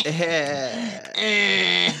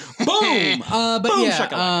 Boom. But Boom, yeah.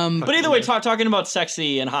 shakalaka. But either way, talking about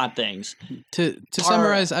sexy and hot things To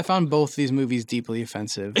summarize, I found both these movies deeply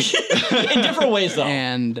offensive, in different ways, though.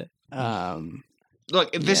 and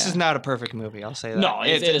Look, this Yeah. is not a perfect movie. I'll say that. No,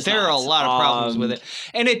 it is there are a not. lot of problems with Um, it,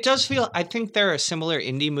 and it does feel. I think there are similar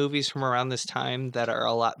indie movies from around this time that are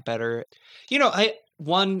a lot better. You know,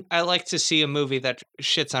 I like to see a movie that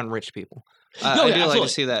shits on rich people. No, I yeah, do like absolutely.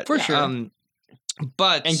 to see that For sure.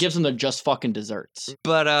 But and gives them the just fucking desserts.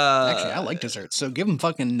 but actually, I like desserts, so give them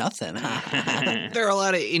fucking nothing. there are a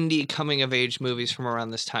lot of indie coming of age movies from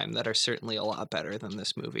around this time that are certainly a lot better than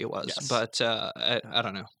this movie was. Yes. But I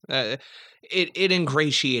don't know. It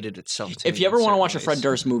ingratiated itself. To If me you ever in want to certain watch a Fred ways.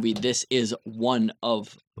 Durst movie, this is one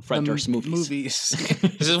of Fred Durst's movies.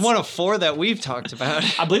 This is one of 4 that we've talked about.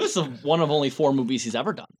 I believe it's one of only 4 movies he's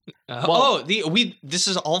ever done. This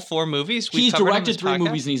is all 4 movies. We've He's covered on directed this 3 podcast?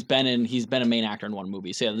 movies, and he's been a main actor in 1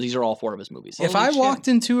 movie. So yeah, these are all 4 of his movies. If Holy I shit. walked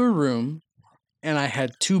into a room and I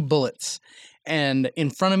had 2 bullets, and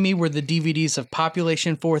in front of me were the DVDs of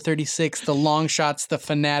Population 436, The Long Shots, The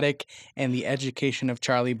Fanatic, and The Education of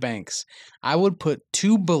Charlie Banks, I would put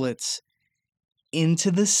 2 bullets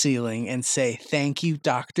into the ceiling and say, "Thank you,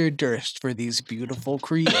 Dr. Durst, for these beautiful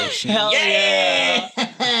creations." Hell yeah!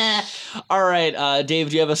 All right, Dave,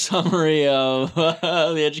 do you have a summary of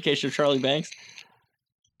The Education of Charlie Banks?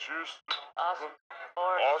 Just awesome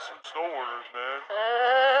snowboarders,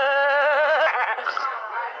 man.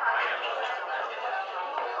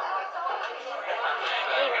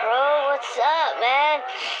 Hey, bro, what's up, man?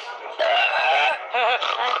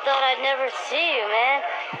 I thought I'd never see you, man.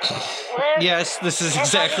 Where? Yes, this is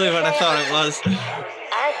exactly what I thought it was.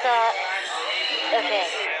 I thought. Okay,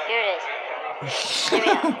 here it is. Hear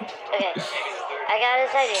me out. Okay, I got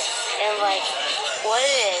this idea, and like, what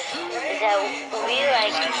it is that we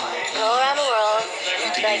like go around the world,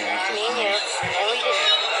 like me and you, and we just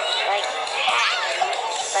like hack,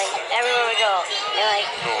 like everywhere we go, and like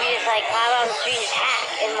we just like climb out the street and just hack,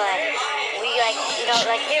 and like we like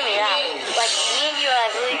like hear me out, like me and you are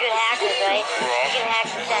like really good hackers, right? We can hack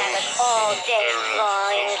the stack like all day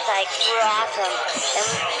long, and it's like we're awesome, and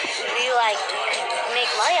we like make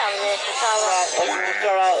money out of this. It's all like. Like, we could do,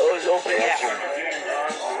 like, that would be like, yeah, that would be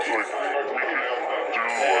a good idea.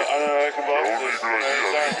 Think about it, just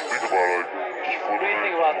What do you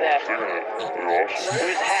think about that? singing it. That'd be awesome. It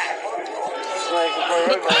was hack. Like, for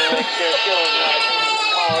everybody, like, they're killing, like,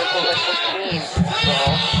 college, like, 15. So,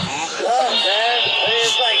 oh, man.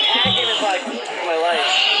 It's like, hacking is like my life.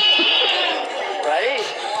 Right?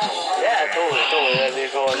 Yeah, totally. That'd be a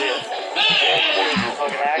cool idea.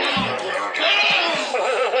 Fucking hacking.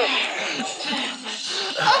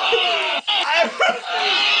 I'm crying.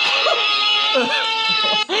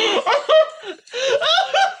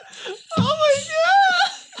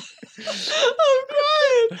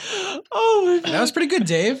 Oh my god. That was pretty good,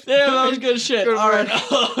 Dave. Yeah, that was good shit. All right.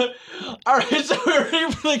 All right, so we're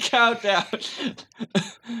ready for the countdown.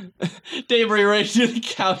 Dave, are you ready to do the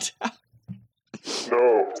countdown?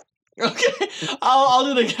 No. Okay, I'll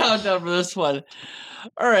do the countdown for this one.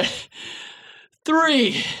 All right.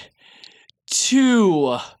 3,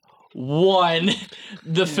 2, 1. The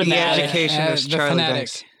The Fanatic. Education of The Charlie Fanatic.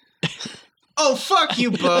 Banks. Oh, fuck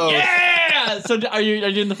you both. Yeah! So are you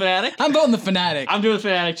doing the Fanatic? I'm voting the Fanatic. I'm doing the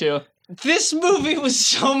Fanatic too. This movie was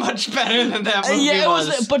so much better than that movie Yeah, it was.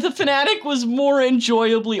 was, but the Fanatic was more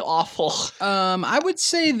enjoyably awful. I would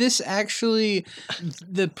say this actually,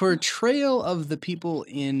 the portrayal of the people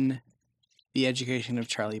in The Education of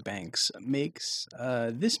Charlie Banks makes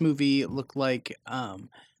this movie look like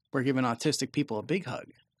we're giving autistic people a big hug.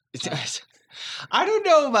 I don't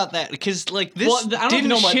know about that because like this Well, I don't didn't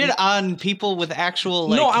know about- shit on people with actual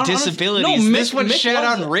No, like I don't- disabilities. no, this one Mick shit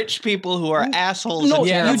was- on rich people who are assholes. No, and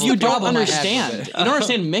Yeah, terrible you don't problem I had with understand. it. You don't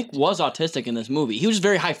understand. Mick was autistic in this movie. He was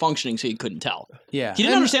very high functioning, so you couldn't tell. Yeah. He didn't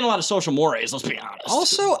And understand a lot of social mores. Let's be honest.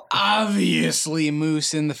 Also, obviously,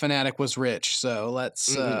 Moose in The Fanatic was rich, so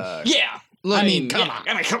let's. yeah. Look, I I mean, mean, come yeah, on.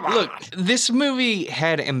 I mean, come on. Look, this movie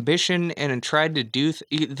had ambition and it tried to do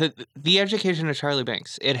the Education of Charlie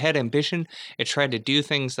Banks. It had ambition. It tried to do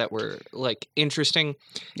things that were like interesting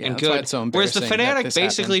Yeah, and that's why good. it's so Whereas the embarrassing that Fanatic this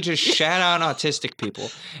basically happened. just shat on autistic people.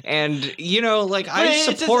 And you know, like I it's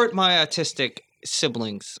just- support my autistic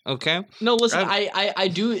siblings. Okay. No, listen, I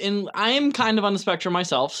do, and I am kind of on the spectrum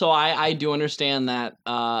myself, so I do understand that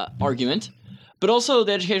argument. But also,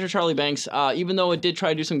 The Education of Charlie Banks, even though it did try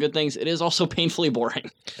to do some good things, it is also painfully boring.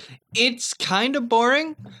 It's kind of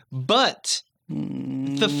boring, but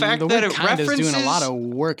the fact the that word it kind is references doing a lot of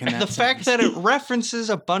work in that. the fact that it references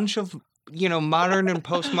a bunch of modern and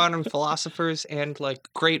postmodern philosophers and like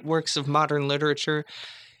great works of modern literature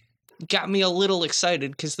got me a little excited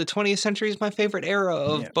because the 20th century is my favorite era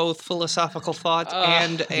of Yeah. both philosophical thought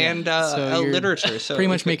and So you're literature. So pretty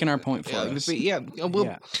much making our point for yeah, us. well,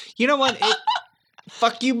 Yeah. you know what?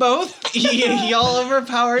 Fuck you both. Y'all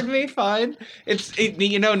overpowered me. Fine. Now's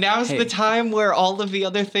Hey. the time where all of the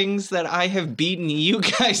other things that I have beaten you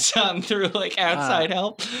guys on through like outside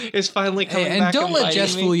help is finally coming Hey, back. and don't let biting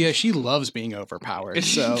Jess me. fool you. She loves being overpowered.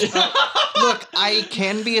 So Look, I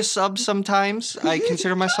can be a sub sometimes. I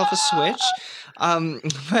consider myself a switch.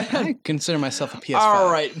 I consider myself a PS5. All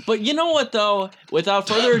right, but you know what, though? Without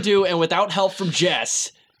further ado, and without help from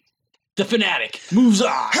Jess, The Fanatic moves on.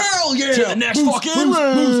 Hell yeah! To the next fucking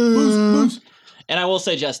round. And I will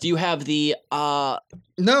say, Jess, do you have the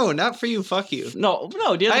No, not for you. Fuck you. no? Do you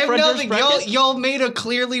I have the have Fred Durst nothing. bracket? Y'all made a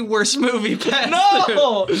clearly worse movie. Past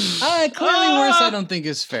No. Clearly worse, I don't think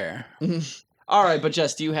is fair. All right, but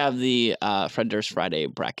Jess, do you have the Fred Durst Friday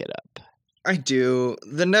bracket up? I do.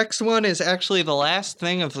 The next one is actually the last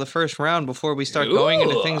thing of the first round before we start going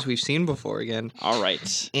into Ooh. things we've seen before again. All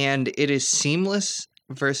right. And it is Seamless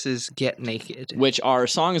versus Get Naked. Which are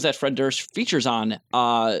songs that Fred Durst features on.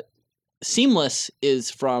 Seamless is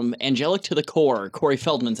from Angelic to the Core, Corey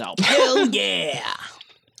Feldman's album. Hell yeah!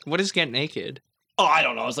 What is Get Naked? Oh, I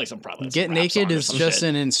don't know. It's like some probably Get some rap Naked song or is some just shit.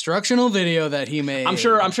 an instructional video that he made. I'm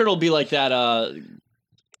sure it'll be like that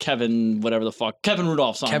Kevin whatever the fuck Kevin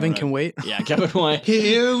Rudolph song. Kevin right? can wait. Yeah, Kevin White.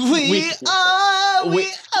 Here we are. we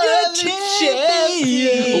are the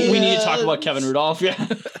champions. We need to talk about Kevin Rudolph. Yeah.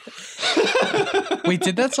 Wait,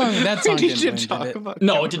 did that song? That song We need didn't to win, talk did it? about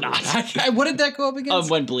No, Kevin it did not. What did that go up against?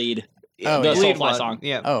 When Bleed. Oh, the yeah. Bleed Soulfly one. song.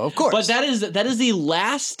 Yeah. Oh, of course. But that is the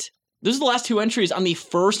last. Those are the last two entries on the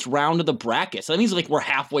first round of the bracket. So that means like we're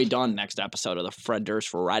halfway done next episode of the Fred Durst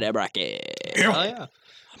Friday bracket. Oh yeah.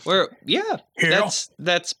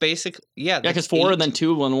 That's basic. Yeah. Yeah, that's because 4 eight. and then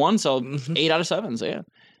 2 and 1, so Mhm. 8 out of 7. So yeah.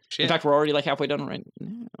 Shit. In fact, we're already like halfway done right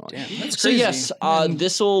now. Damn, that's So crazy. yes,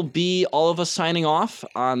 this will be all of us signing off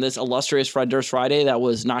on this illustrious Fred Durst Friday that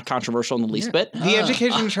was not controversial in the least bit. The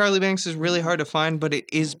Education of Charlie Banks is really hard to find, but it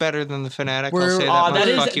is better than the Fanatic. I'll We're- say that.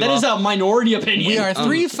 That much. Fuck you is all. a minority opinion. We are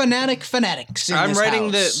three fanatics. In I'm this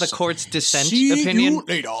writing house. the court's dissent See opinion. you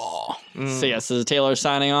later. So yes, this is Taylor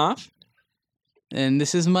signing off. And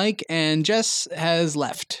this is Mike, and Jess has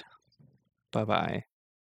left. Bye bye.